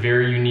Watergate as a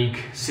very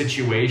unique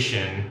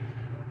situation.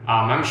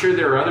 I'm sure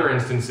there are other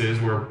instances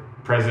where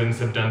presidents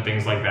have done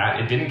things like that.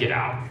 It didn't get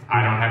out.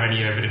 I don't have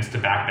any evidence to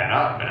back that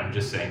up, but I'm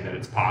just saying that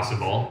it's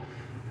possible.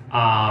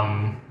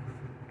 I'm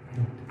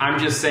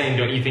just saying,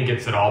 don't you think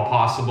it's at all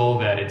possible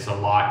that it's a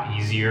lot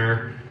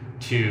easier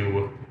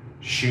to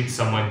shoot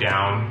someone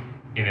down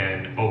in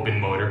an open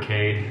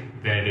motorcade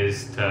than it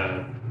is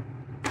to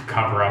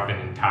cover up an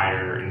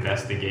entire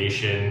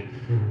investigation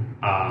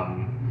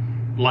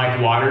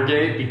like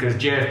Watergate? Because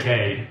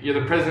JFK, you're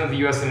the president of the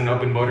U.S. in an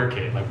open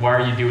motorcade. Like, why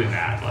are you doing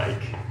that?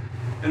 Like,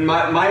 and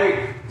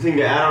my thing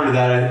to add on to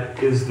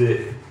that is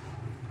that,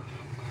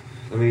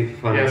 let me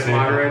find yes,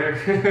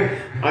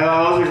 moderator.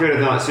 I was afraid of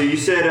that. So you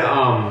said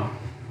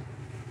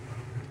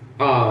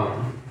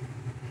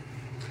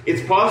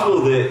it's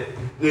possible that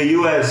the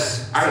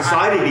U.S.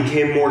 society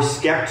became more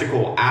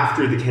skeptical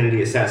after the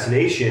Kennedy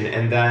assassination,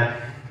 and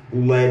that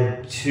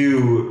led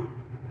to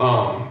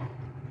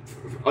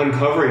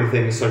uncovering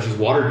things such as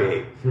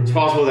Watergate. It's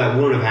possible that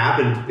wouldn't have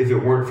happened if it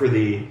weren't for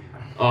the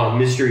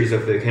mysteries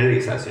of the Kennedy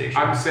assassination.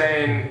 I'm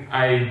saying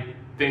I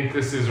think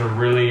this is a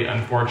really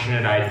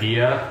unfortunate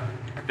idea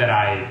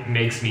that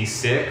makes me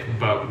sick,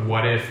 but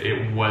what if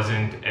it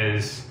wasn't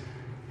as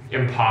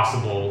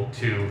impossible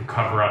to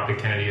cover up the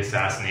Kennedy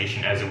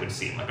assassination as it would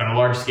seem? Like, on a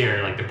large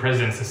scale, like, the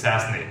president's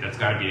assassinated, that's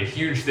got to be a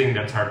huge thing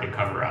that's hard to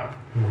cover up.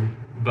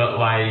 But,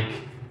 like,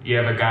 you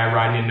have a guy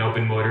riding an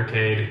open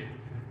motorcade,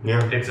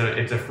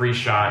 it's a free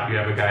shot, you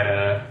have a guy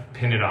to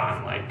pin it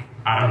on. Like,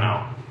 I don't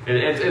know.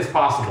 It's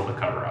possible to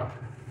cover up,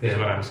 is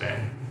what I'm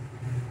saying.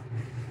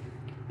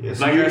 Yeah,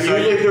 so you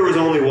think there was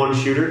only one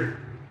shooter?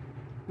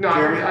 No,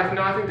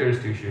 I think there's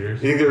two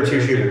shooters. You think there were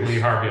two shooters? Lee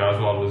Harvey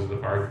Oswald was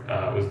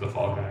the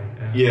fall guy.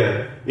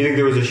 Yeah. You think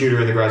there was a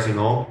shooter in the grassy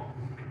knoll?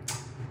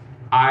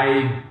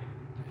 I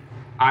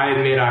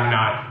admit I'm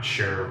not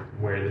sure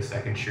where the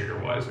second shooter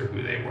was or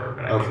who they were,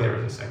 but I think there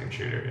was a second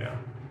shooter, yeah.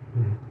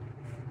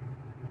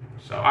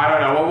 So, I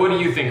don't know. Well, what do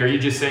you think? Are you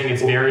just saying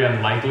it's very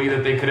unlikely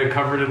that they could have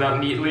covered it up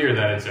neatly, or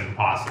that it's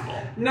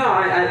impossible? No,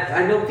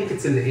 I don't think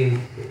it's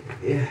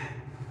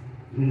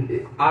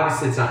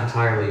obviously it's not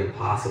entirely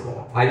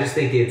impossible. I just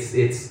think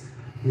it's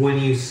when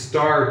you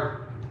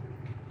start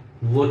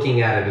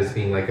looking at it as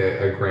being like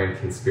a grand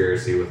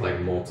conspiracy with like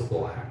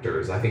multiple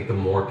actors, I think the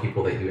more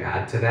people that you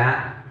add to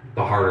that,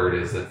 the harder it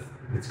is that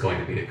it's going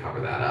to be to cover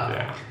that up.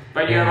 Yeah.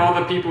 But you have all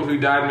the people who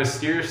died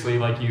mysteriously,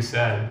 like you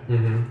said.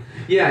 And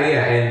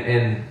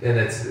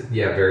that's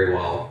very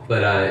well.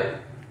 But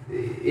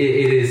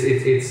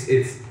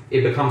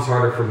it becomes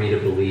harder for me to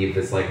believe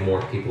as like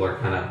more people are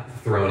kind of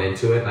thrown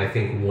into it. And I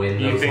think when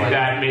you think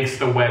that makes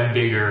the web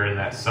bigger and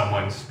that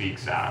someone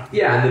speaks out.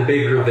 Yeah, and the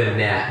bigger the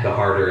net, the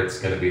harder it's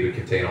going to be to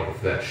contain all the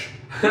fish.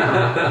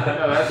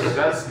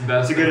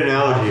 That's a good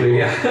analogy.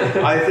 Yeah.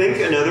 I think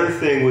another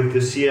thing with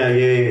the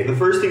CIA, the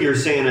first thing you're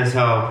saying is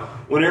how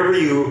whenever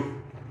you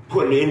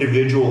put an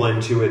individual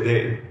into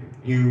it,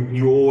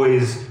 you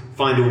always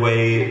find a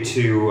way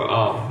to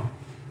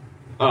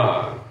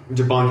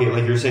debunk it,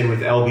 like you're saying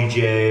with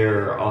LBJ,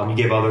 or you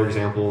gave other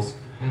examples.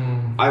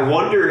 I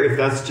wonder if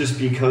that's just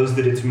because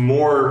that it's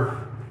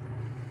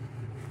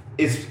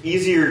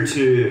easier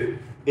to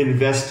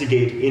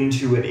investigate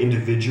into an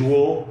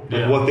individual,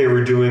 like what they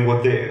were doing,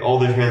 all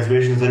the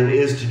transmissions, than it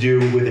is to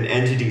do with an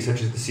entity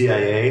such as the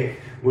CIA,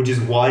 which is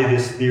why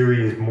this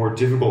theory is more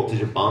difficult to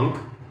debunk.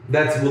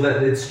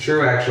 It's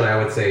true. Actually, I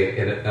would say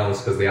it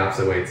almost goes the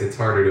opposite way. It's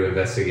harder to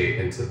investigate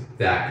into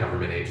that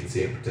government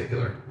agency in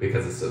particular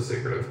because it's so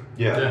secretive.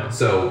 Yeah.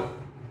 So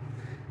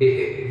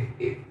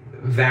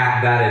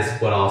that is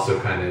what also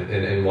kind of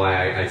and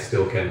why I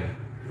still can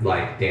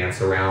like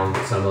dance around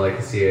some of like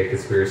the CIA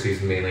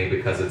conspiracies, mainly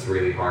because it's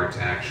really hard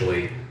to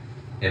actually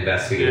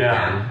investigate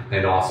them,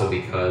 and also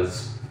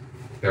because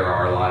there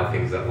are a lot of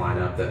things that line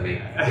up that make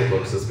it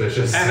look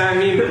suspicious. And I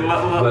mean,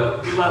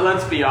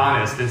 let's be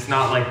honest, it's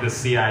not like the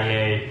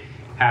CIA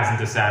hasn't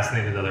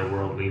assassinated other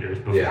world leaders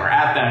before.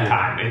 At that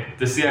time,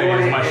 the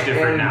CIA is much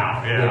different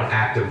now.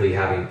 Actively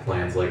having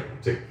plans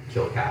like to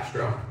kill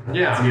Castro.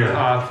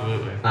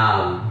 Absolutely.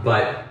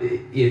 But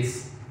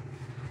it's,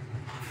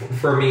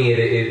 for me,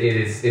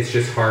 it's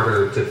just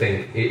harder to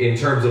think in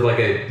terms of like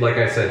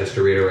I said, just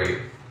to reiterate,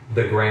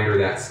 the grander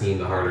that scheme,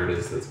 the harder it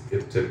is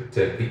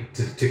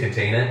to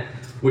contain it.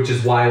 Which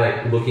is why,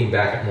 like, looking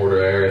back at mortar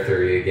area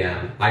theory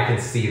again, I can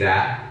see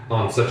that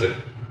on such a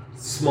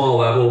small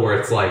level where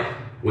it's like,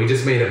 we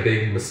just made a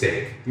big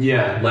mistake.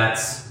 Yeah.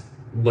 Let's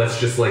let's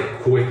just like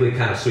quickly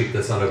kind of sweep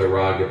this under the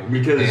rug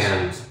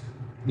and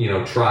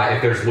try,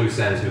 if there's loose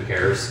ends, who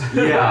cares?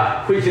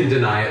 Yeah. We can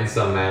deny it in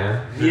some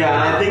manner. Yeah,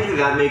 and I think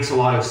that makes a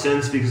lot of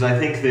sense, because I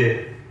think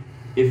that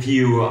if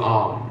you,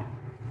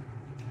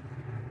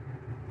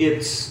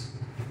 it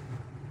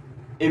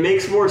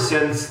makes more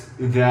sense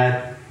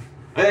that,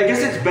 I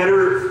guess it's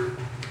better,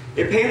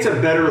 it paints a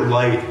better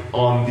light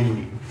on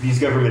these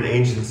government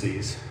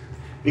agencies.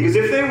 Because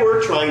if they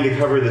were trying to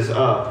cover this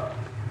up,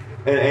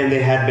 and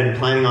they had been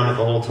planning on it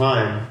the whole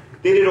time,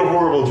 they did a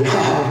horrible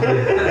job.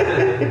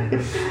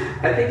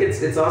 I think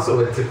it's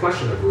also a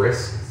question of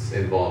risks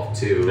involved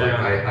too. Like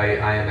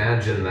I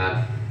imagine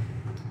that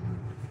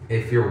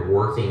if you're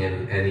working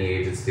in any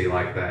agency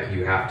like that,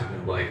 you have to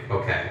know, like,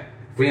 okay,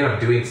 if we end up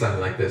doing something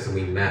like this and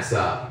we mess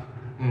up,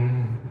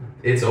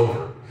 it's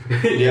over.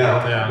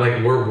 Yeah.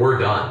 Like we're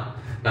done.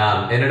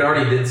 And it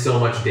already did so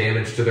much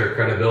damage to their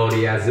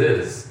credibility as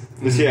is.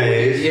 The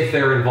CIA, if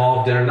they're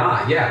involved or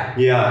not, yeah,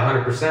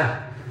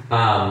 100%.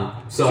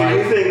 So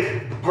you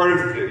think part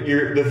of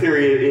the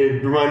theory,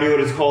 it remind me what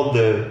it's called,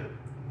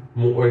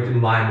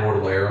 my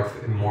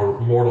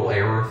mortal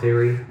error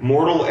theory.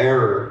 Mortal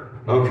error.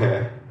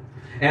 Okay.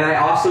 And I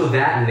also,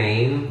 that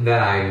name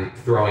that I'm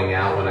throwing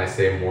out when I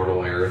say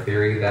mortal error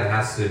theory, that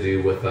has to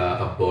do with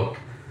a book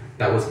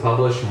that was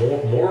published,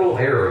 Mortal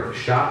Error, the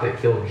shot that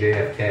killed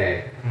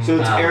JFK. So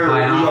it's error,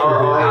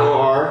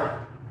 E-R-R-O-R?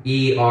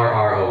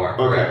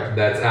 E-R-R-O-R. Okay.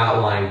 That's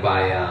outlined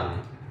by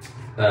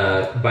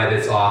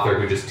this author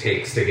who just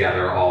takes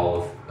together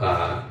all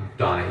of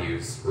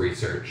Donahue's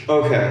research.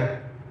 Okay.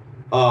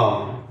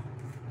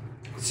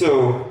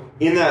 So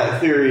in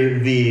that theory,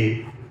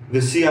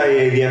 the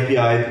CIA, the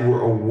FBI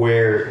were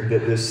aware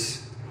that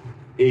this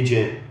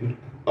agent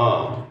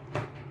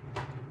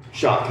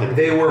shot Kennedy.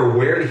 They were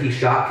aware that he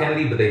shot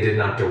Kennedy, but they did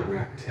not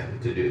direct him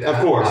to do that.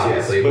 Of course,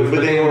 obviously. yes.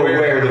 But they were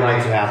aware that like,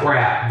 this happened.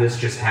 Crap, this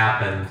just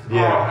happened.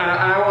 Yeah. And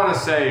I want to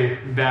say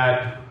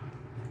that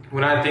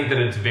when I think that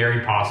it's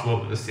very possible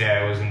that the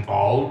CIA was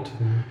involved,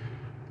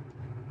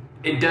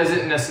 it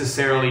doesn't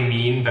necessarily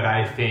mean that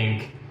I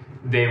think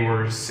they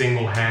were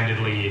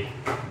single-handedly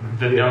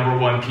the number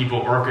one people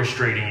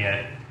orchestrating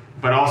it,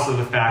 but also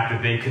the fact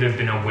that they could have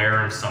been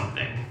aware of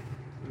something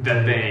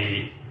that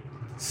they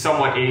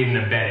somewhat aided and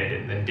abetted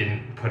and then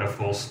didn't put a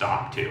full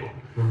stop to.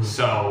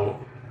 So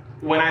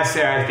when I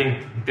say I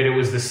think that it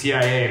was the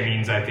CIA, it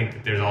means I think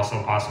that there's also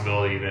a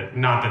possibility that,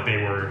 not that they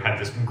had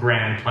this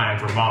grand plan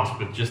for months,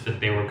 but just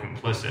that they were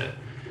complicit.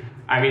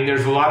 I mean,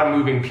 there's a lot of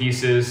moving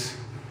pieces.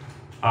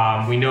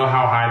 We know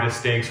how high the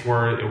stakes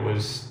were. It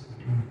was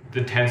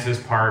the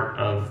tensest part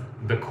of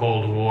the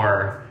Cold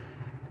War.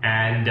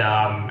 And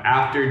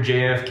after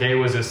JFK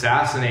was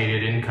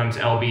assassinated, in comes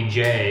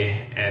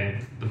LBJ,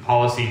 and the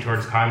policy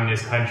towards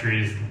communist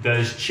countries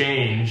does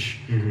change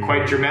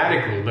quite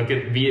dramatically. Look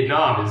at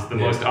Vietnam is the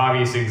most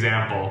obvious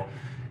example.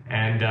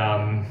 And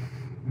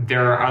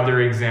there are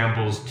other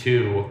examples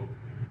too,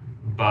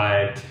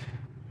 but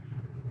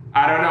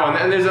I don't know.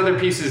 And there's other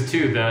pieces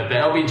too. The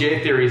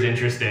LBJ theory is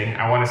interesting.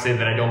 I want to say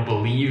that I don't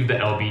believe the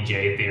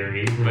LBJ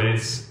theory, but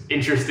it's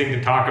interesting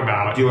to talk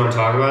about. Do you want to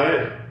talk about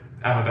it?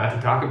 I'm about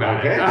to talk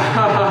about it.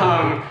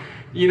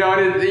 And even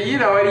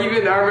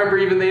I remember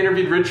even they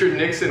interviewed Richard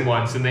Nixon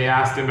once, and they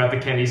asked him about the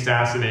Kennedy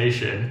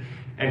assassination,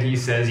 and he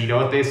says, you know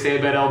what they say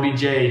about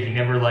LBJ? He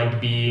never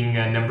liked being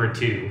number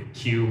two.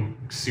 Cue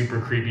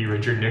super creepy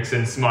Richard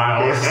Nixon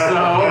smile. So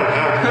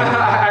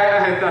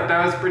I thought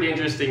that was pretty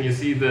interesting. You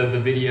see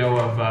the video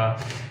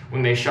of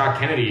when they shot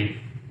Kennedy.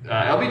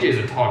 LBJ is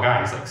a tall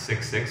guy. He's like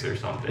 6'6" or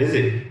something. Is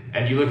he?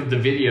 And you look at the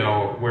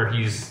video where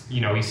he's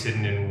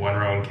sitting in one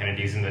row and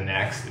Kennedy's in the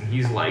next, and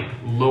he's like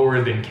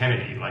lower than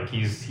Kennedy. Like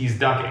he's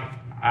ducking.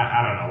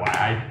 I don't know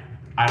why.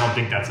 I don't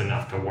think that's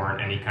enough to warrant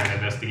any kind of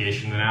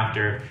investigation. And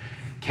after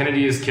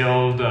Kennedy is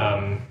killed,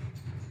 the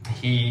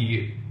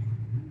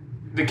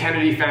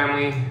Kennedy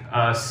family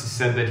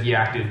said that he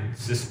acted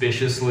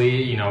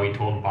suspiciously.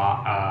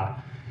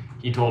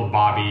 He told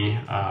Bobby,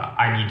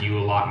 I need you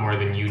a lot more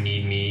than you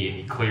need me, and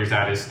he clears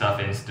out his stuff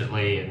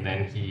instantly, and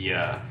then he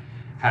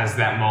has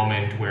that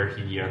moment where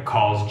he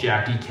calls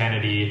Jackie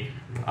Kennedy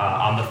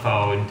on the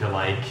phone to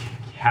like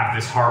have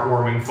this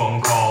heartwarming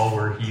phone call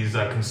where he's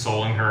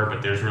consoling her,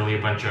 but there's really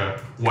a bunch of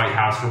White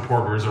House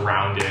reporters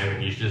around him,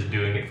 and he's just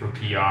doing it for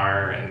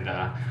PR, and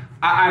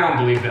I don't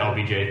believe the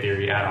LBJ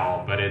theory at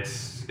all, but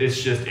it's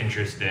just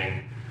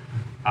interesting.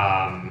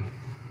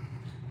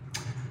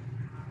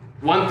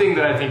 One thing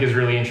that I think is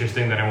really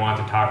interesting that I want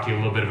to talk to you a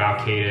little bit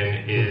about,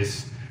 Kaden,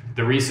 is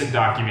the recent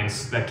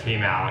documents that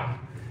came out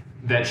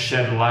that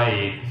shed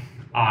light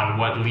on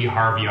what Lee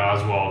Harvey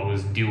Oswald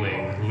was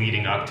doing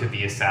leading up to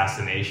the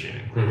assassination,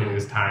 including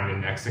his time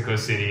in Mexico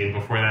City, and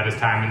before that his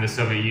time in the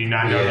Soviet Union.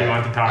 I know if you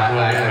want to talk a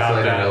little bit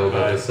about that. Know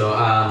about this. So,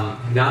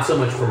 not so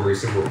much from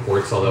recent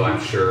reports, although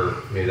I'm sure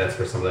maybe that's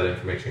where some of that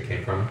information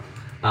came from.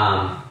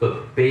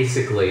 But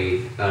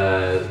basically,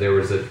 there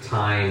was a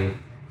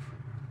time,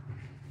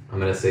 I'm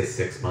going to say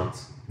 6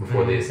 months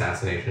before the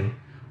assassination,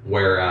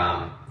 where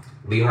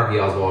Lee Harvey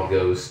Oswald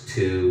goes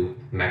to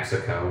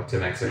Mexico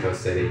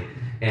City,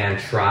 and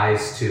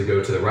tries to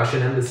go to the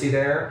Russian embassy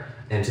there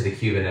and to the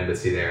Cuban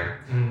embassy there,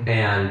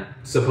 and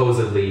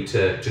supposedly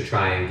to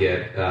try and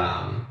get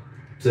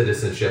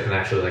citizenship and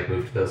actually like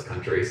move to those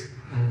countries.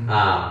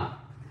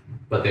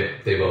 But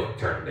they both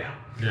turned him down.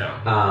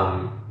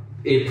 Yeah.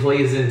 It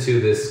plays into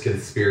this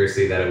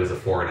conspiracy that it was a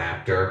foreign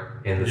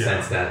actor in the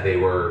sense that they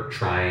were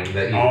trying,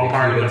 that either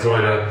the Cubans or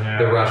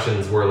the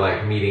Russians were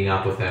like meeting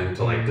up with him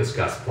to like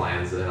discuss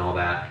plans and all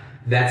that.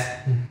 That's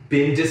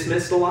been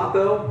dismissed a lot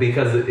though,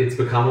 because it's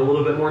become a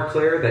little bit more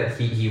clear that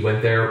he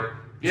went there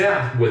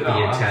with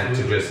the intent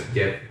to just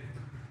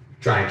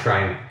try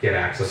and get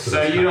access to those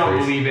countries. So you don't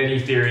believe any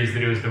theories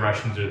that it was the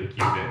Russians or the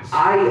Cubans?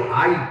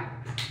 I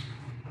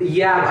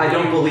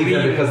don't believe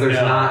that because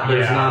there's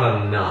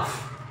not enough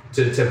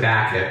to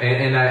back it.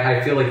 And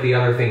I feel like the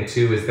other thing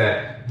too is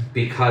that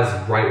because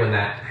right when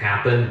that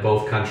happened,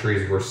 both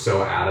countries were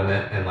so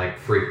adamant and like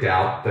freaked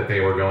out that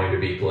they were going to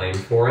be blamed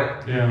for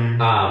it.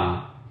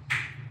 Yeah.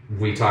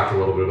 We talked a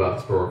little bit about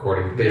this before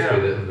recording.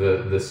 Basically,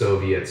 the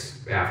Soviets,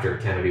 after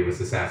Kennedy was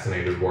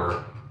assassinated,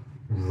 were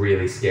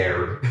really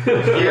scared.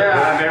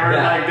 Yeah, they were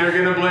like, they're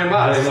going to blame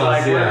us.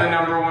 We're the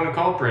number one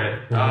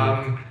culprit.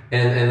 And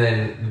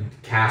then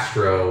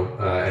Castro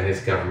and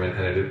his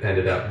government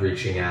ended up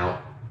reaching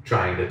out,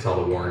 trying to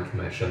tell the Warren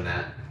Commission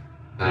that...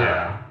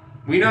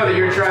 we know that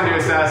you're trying to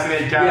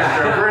assassinate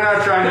Castro. Yeah. We're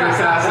not trying to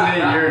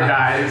assassinate your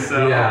guys,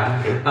 so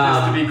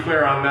just to be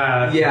clear on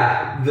that.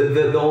 Yeah,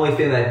 the only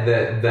thing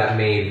that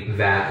made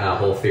that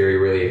whole theory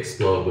really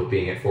explode with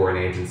being at foreign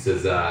agents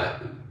is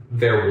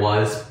there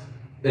was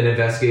an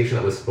investigation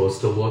that was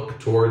supposed to look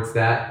towards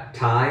that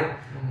tie,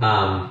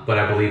 but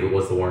I believe it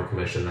was the Warren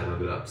Commission that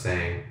ended up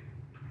saying,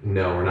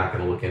 no, we're not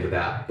going to look into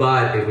that.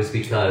 But it was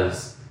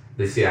because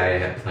the CIA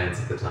had plans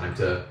at the time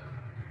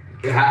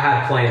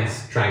had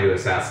plans trying to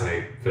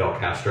assassinate Fidel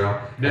Castro,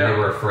 and they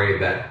were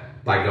afraid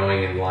that by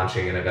going and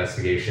launching an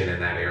investigation in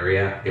that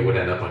area, it would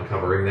end up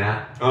uncovering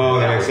that. Oh,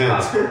 that makes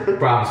sense.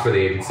 Problems for the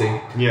agency.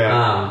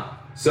 Yeah.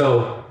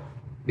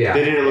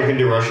 They didn't look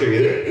into Russia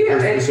either?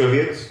 The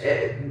Soviets?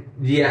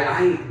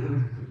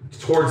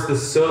 Towards the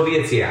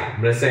Soviets,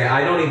 I'm going to say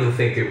I don't even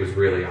think it was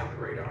really on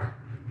the radar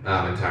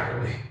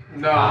entirely.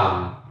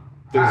 No.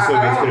 The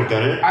Soviets could have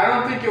done it? I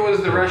don't think it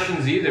was the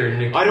Russians either,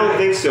 Nick. I don't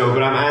think so,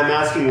 but I'm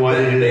asking why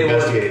they didn't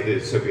investigate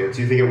the Soviets.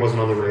 Do you think it wasn't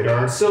on the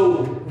radar?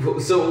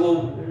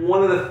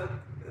 One of the...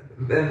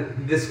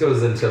 And this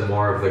goes into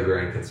more of the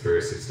grand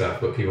conspiracy stuff,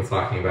 but people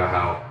talking about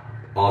how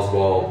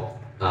Oswald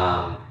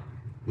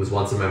was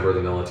once a member of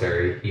the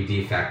military. He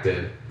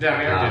defected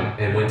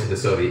and went to the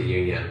Soviet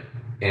Union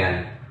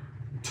and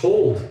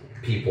told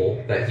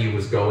people that he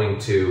was going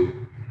to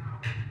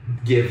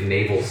give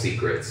naval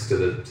secrets to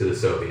the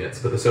Soviets,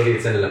 but the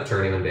Soviets ended up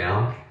turning him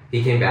down.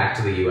 He came back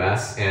to the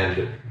U.S.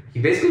 and he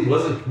basically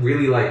wasn't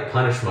really like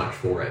punished much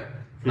for it,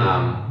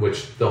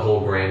 which the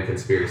whole grand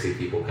conspiracy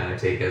people kind of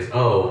take as,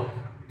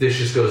 this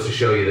just goes to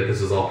show you that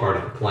this is all part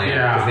of the plan,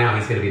 because now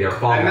he's going to be their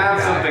fallback. And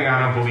that's something I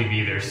don't believe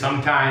either.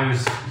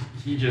 Sometimes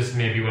he just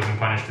maybe wasn't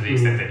punished to the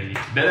extent that he...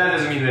 But that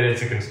doesn't mean that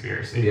it's a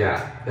conspiracy.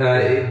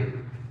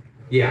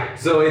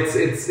 So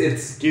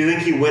it's. Do you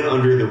think he went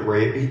under the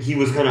radar? He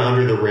was kind of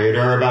under the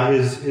radar about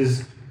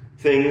his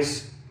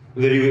things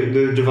that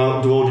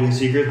divulging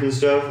secrets and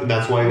stuff. And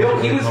that's why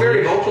he was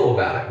very vocal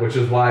about it, which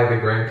is why the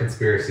grand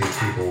conspiracy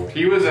people.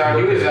 He was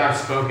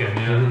outspoken.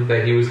 Yeah,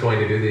 that he was going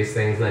to do these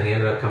things. And then he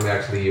ended up coming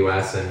back to the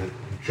U.S. and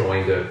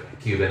joined a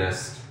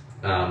Cubanist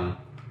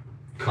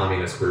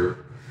communist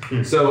group.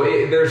 So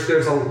there's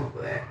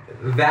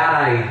that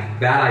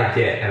I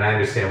get, and I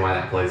understand why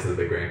that plays into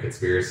the grand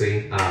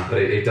conspiracy, but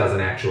it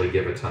doesn't actually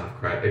give a ton of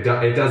credit.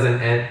 It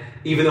doesn't, and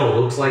even though it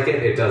looks like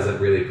it doesn't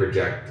really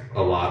project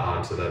a lot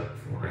onto the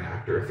foreign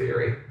actor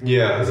theory.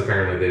 Yeah, because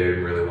apparently they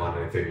didn't really want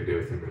anything to do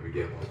with him to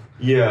begin with.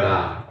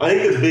 Yeah, I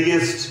think the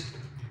biggest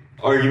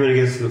argument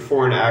against the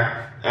foreign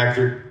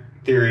actor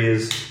theory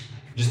is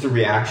just the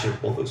reaction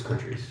of both those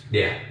countries.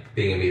 Yeah.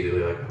 Being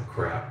immediately like, oh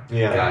crap,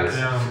 guys.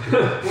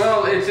 Yeah.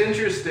 Well, it's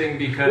interesting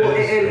because... Well,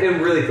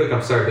 and really quick,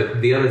 I'm sorry, but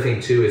the other thing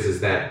too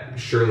is that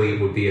surely it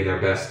would be in their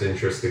best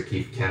interest to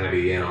keep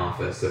Kennedy in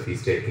office if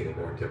he's taking a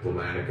more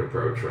diplomatic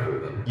approach rather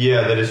than...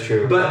 Yeah, that is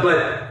true.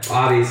 But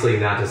obviously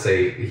not to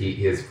say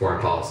his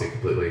foreign policy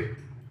completely,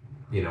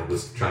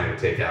 was trying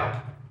to take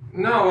out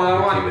the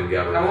Cuban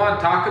government. I want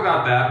to talk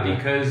about that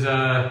because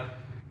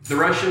the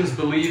Russians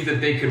believed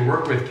that they could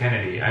work with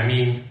Kennedy. I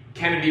mean...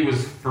 Kennedy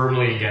was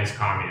firmly against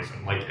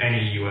communism, like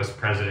any U.S.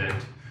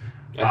 president.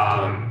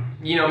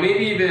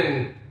 Maybe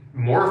even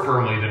more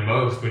firmly than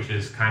most, which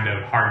is kind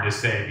of hard to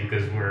say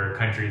because we're a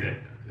country that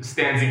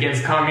stands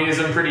against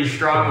communism pretty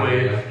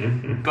strongly.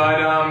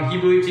 But he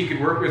believed he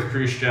could work with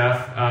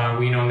Khrushchev.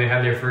 They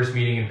had their first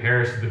meeting in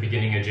Paris at the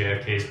beginning of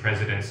JFK's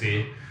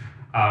presidency.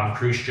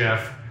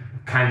 Khrushchev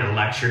kind of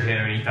lectured him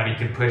and he thought he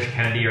could push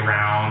Kennedy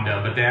around,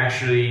 but they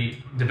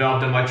actually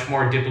developed a much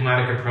more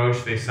diplomatic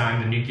approach. They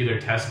signed the Nuclear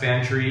Test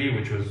Ban Treaty,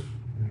 which was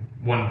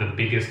one of the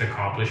biggest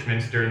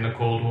accomplishments during the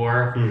Cold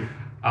War.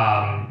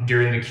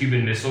 During the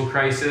Cuban Missile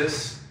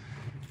Crisis,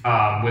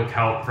 with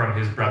help from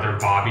his brother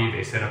Bobby,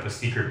 they set up a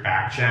secret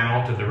back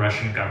channel to the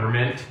Russian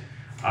government.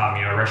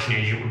 A Russian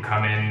agent would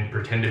come in,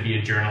 pretend to be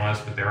a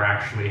journalist, but they were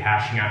actually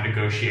hashing out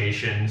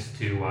negotiations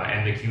to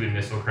end the Cuban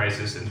Missile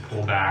Crisis and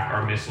pull back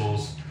our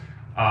missiles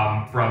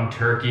from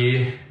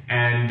Turkey.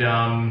 And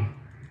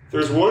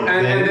there's one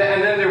thing. And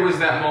then there was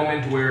that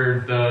moment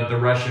where the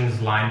Russians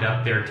lined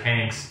up their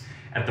tanks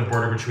at the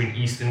border between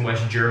East and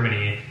West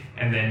Germany,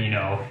 and then,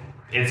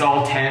 it's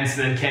all tense,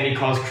 and then Kenny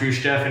calls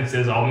Khrushchev and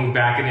says, I'll move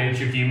back an inch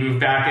if you move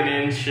back an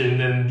inch, and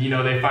then,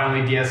 they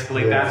finally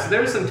de-escalate that. So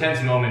there were some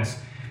tense moments.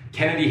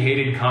 Kennedy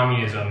hated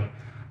communism,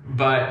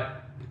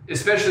 but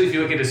especially if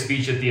you look at his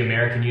speech at the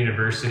American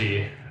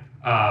University,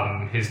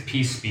 his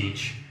peace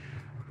speech,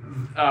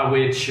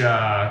 which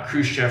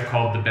Khrushchev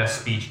called the best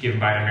speech given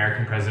by an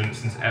American president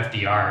since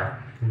FDR,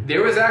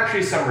 there was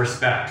actually some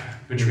respect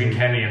between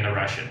Kennedy and the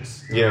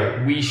Russians.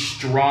 Yeah. We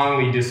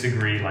strongly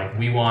disagree. Like,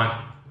 we want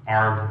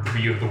our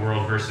view of the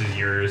world versus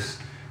yours.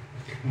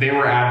 They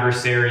were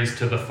adversaries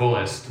to the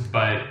fullest,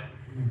 but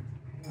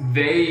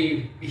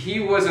he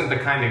wasn't the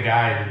kind of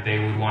guy that they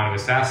would want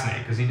to assassinate,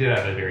 because he did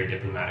have a very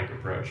diplomatic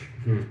approach.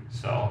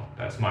 So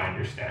that's my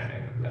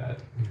understanding of that.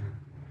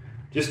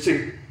 Just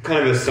to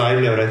kind of a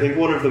side note, I think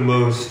one of the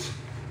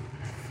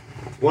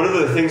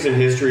things in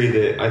history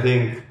that I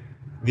think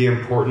the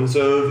importance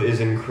of is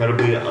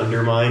incredibly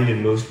undermined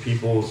in most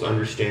people's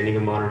understanding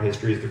of modern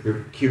history is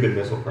the Cuban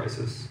Missile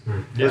Crisis.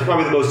 It's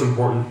probably the most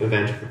important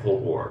event of the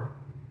Cold War.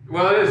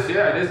 Well, it is.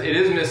 Yeah, it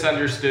is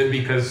misunderstood,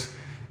 because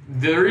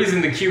the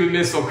reason the Cuban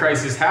Missile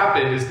Crisis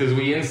happened is because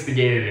we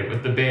instigated it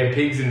with the Bay of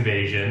Pigs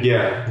invasion.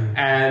 Yeah.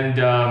 And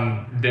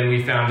then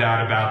we found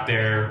out about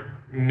their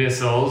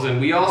missiles,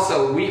 and we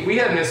also we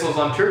had missiles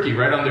on Turkey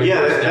right on their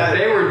doorstep.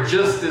 They were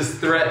just as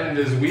threatened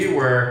as we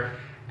were,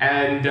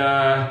 and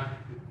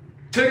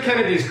to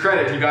Kennedy's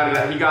credit, he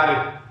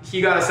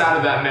got us out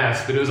of that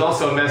mess, but it was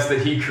also a mess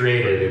that he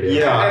created.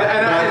 Yeah.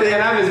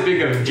 And I'm as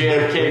big of a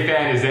JFK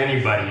fan as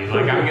anybody.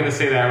 Like, I'm going to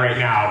say that right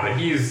now, but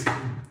he's,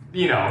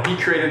 he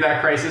created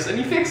that crisis and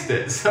he fixed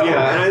it. So.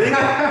 Yeah, and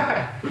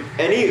I think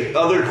any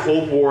other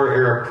Cold War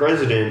era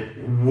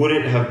president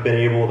wouldn't have been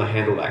able to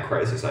handle that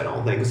crisis, I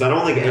don't think. Because I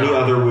don't think any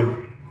other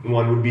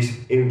one would be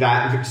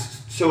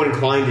so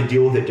inclined to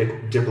deal with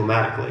it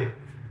diplomatically.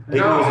 I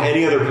think if it was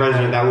any other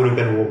president, that would have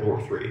been World War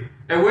III.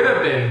 It would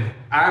have been.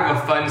 I have a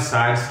fun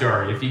side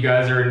story. If you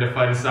guys are into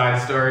fun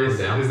side stories,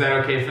 is that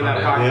okay for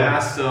that podcast? Yeah.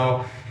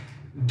 So,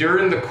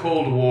 during the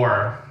Cold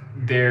War,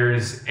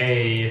 there's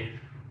a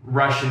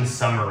Russian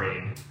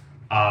submarine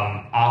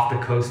off the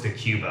coast of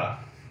Cuba,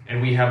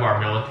 and we have our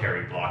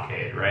military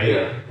blockade, right?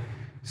 Yeah.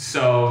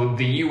 So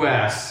the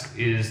U.S.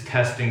 is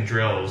testing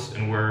drills,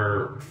 and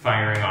we're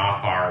firing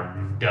off our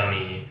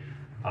dummy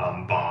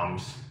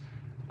bombs,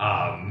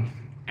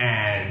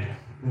 and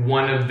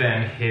one of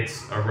them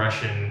hits a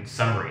Russian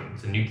submarine.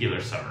 It's a nuclear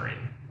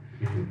submarine.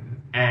 Mm-hmm.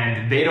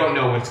 And they don't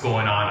know what's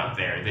going on up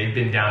there. They've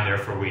been down there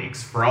for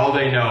weeks. For all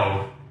they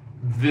know,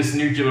 this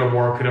nuclear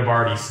war could have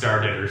already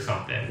started or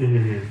something.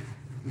 Mm-hmm.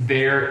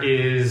 There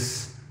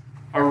is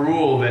a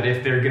rule that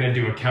if they're going to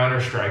do a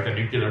counterstrike, a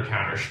nuclear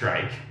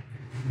counterstrike,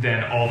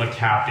 then all the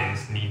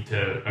captains need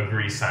to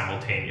agree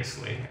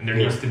simultaneously. And there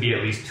needs to be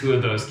at least 2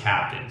 of those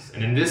captains.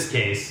 And in this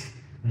case,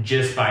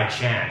 just by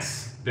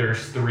chance,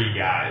 there's 3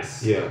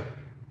 guys. Yeah.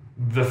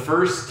 The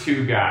first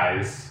 2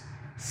 guys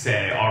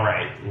say, all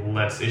right,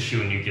 let's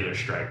issue a nuclear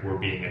strike. We're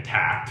being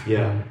attacked.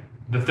 Yeah.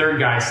 The 3rd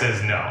guy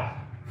says no.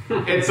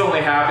 It's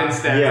only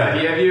happenstance. Yeah.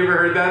 Have you ever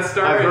heard that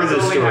story? I've heard this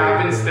story. It's only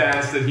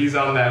happenstance that he's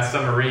on that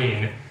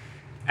submarine.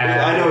 And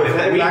I know, if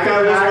that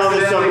guy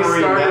wasn't on the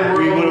submarine,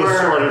 we would have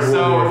started World War.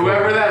 So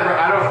whoever that,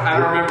 I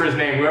don't remember his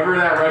name, whoever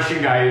that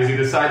Russian guy is, he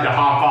decided to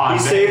hop on.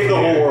 He saved the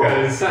whole world.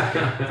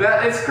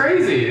 It's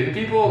crazy. And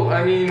people,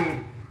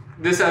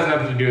 this has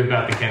nothing to do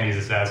about the Kennedy's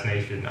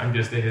assassination. I'm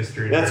just a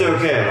history. That's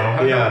okay.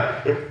 So,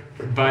 yeah.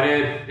 But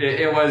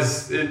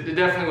it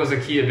definitely was a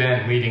key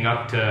event leading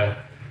up to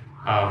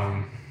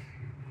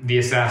the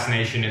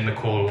assassination in the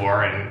Cold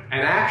War, and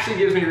actually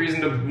gives me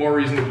more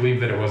reason to believe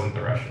that it wasn't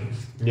the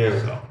Russians. Yeah.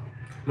 So,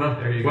 well,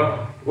 there you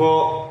go.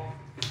 Well,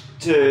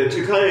 to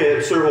kind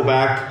of circle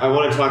back, I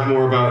want to talk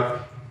more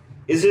about,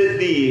 is it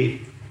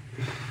the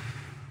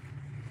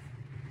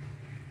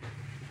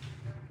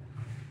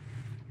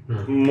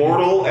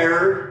mortal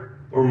error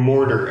or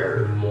mortar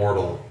error?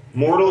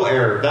 Mortal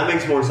error. That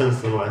makes more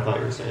sense than what I thought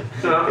you were saying.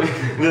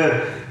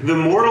 the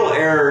mortal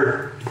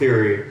error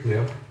theory.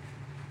 Yeah.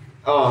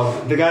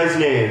 The guy's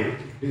name,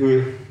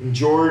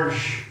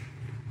 George.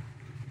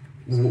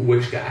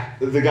 Which guy?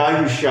 The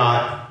guy who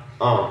shot.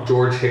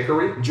 George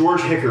Hickory.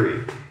 George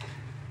Hickory.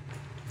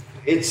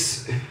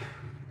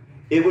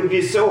 It would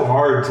be so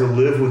hard to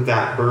live with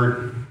that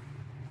burden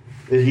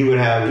that he would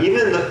have,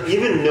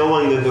 even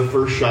knowing that the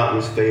first shot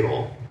was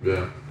fatal.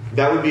 Yeah.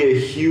 That would be a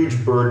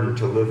huge burden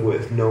to live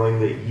with, knowing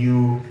that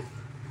you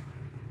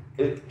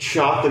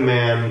shot the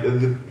man,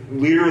 the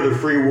leader of the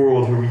free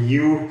world, who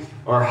you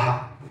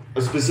are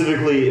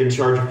specifically in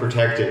charge of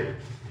protecting.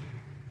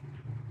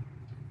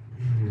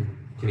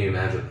 Can you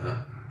imagine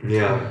that?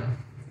 Yeah.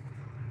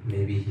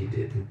 maybe he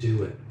didn't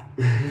do it.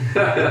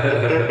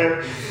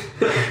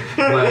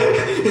 But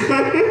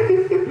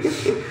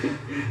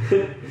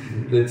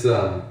it's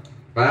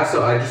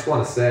I just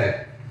want to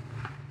say,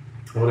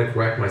 I want to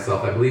correct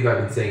myself. I believe I've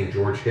been saying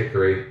George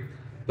Hickory,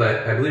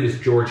 but I believe it's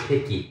George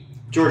Hickey.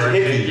 George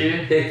Hickey.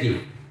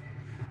 Hickey.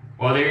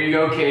 Well, there you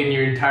go, Kaden.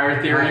 Your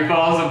entire theory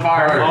falls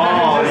apart.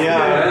 Oh,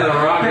 yeah. The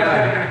wrong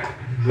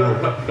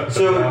guy.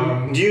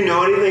 So, do you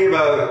know anything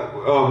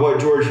about what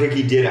George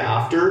Hickey did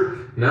after?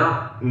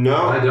 No.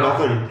 No, I don't.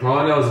 nothing. All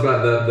I know is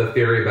about the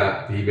theory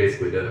that he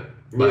basically did it.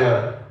 But,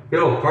 Yeah.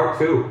 Yo, part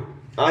 2.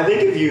 I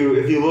think if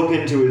you look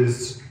into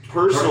his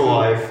personal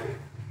life,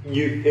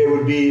 there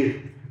could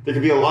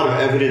be a lot of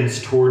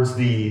evidence towards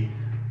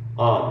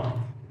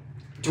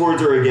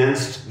towards or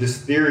against this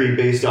theory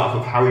based off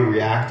of how he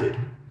reacted.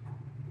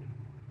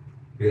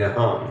 Yeah.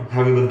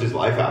 How he lived his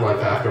life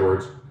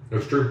Afterwards.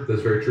 That's true.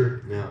 That's very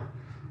true. Yeah.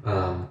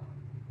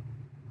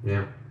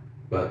 Yeah.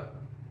 But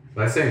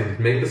I say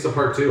make this a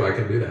part 2. I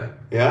can do that.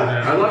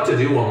 Yeah. I'd love to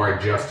do one where I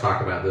just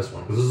talk about this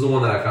one because this is the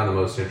one that I found the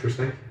most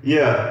interesting.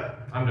 Yeah.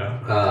 I'm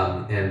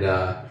down. And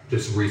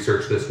just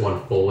research this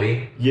one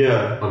fully.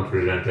 Yeah. On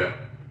Presidente.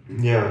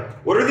 Yeah.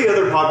 What are the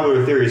other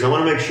popular theories? I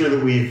want to make sure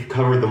that we've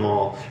covered them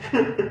all.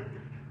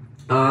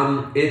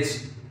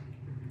 It's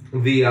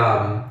the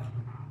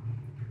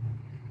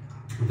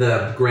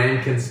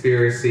grand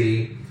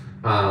conspiracy.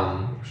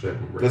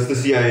 That's the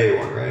CIA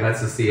one, right?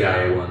 That's the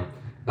CIA one.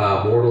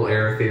 Mortal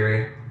error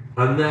theory.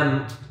 And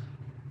then,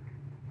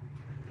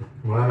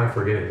 why am I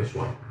forgetting this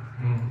one?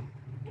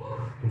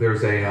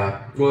 There's a,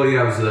 it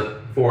was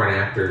the foreign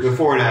actors. The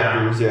foreign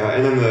actors, yeah.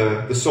 And then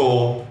the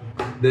soul.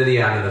 Then,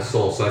 and the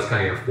soul, so that's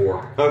kind of your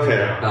 4.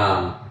 Okay.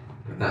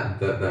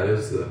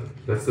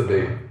 That's the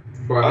big.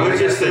 Well, I was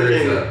just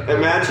thinking,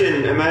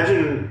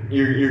 imagine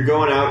you're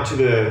going out to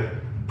the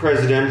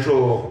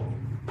presidential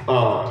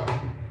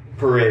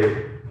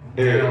parade.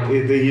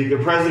 The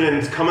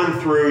president's coming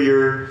through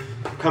your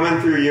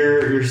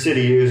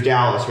city. It was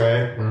Dallas,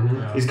 right? Mm-hmm.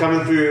 Yeah. He's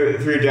coming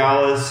through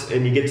Dallas,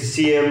 and you get to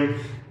see him.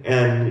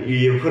 And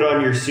you put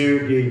on your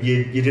suit.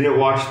 You didn't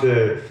watch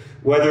the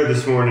weather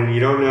this morning.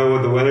 You don't know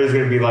what the weather is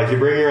going to be like. You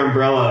bring your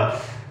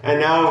umbrella. And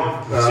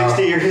now,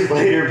 60 years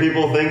later,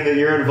 people think that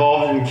you're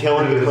involved in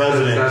killing the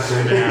president.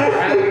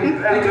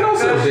 It could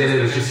also have been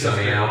it was just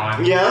sunny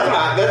out.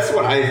 Yeah, that's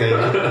what I think.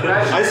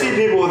 I see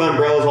people with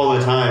umbrellas all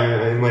the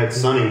time when it's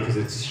sunny because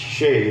it's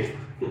shade.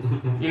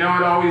 You know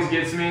what always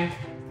gets me?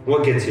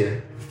 What gets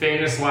you?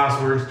 Famous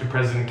last words to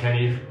President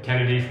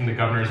Kennedy from the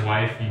governor's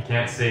wife. You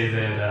can't say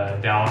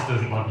that Dallas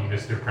doesn't love you,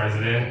 Mr.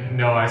 President.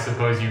 No, I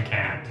suppose you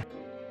can't.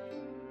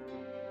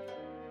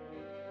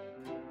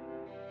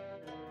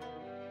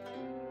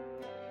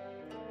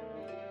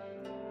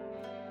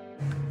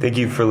 Thank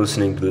you for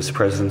listening to this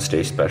President's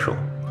Day special.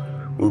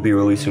 We'll be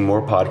releasing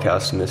more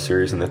podcasts in this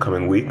series in the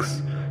coming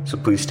weeks, so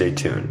please stay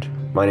tuned.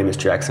 My name is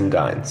Jackson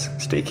Dines.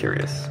 Stay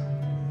curious.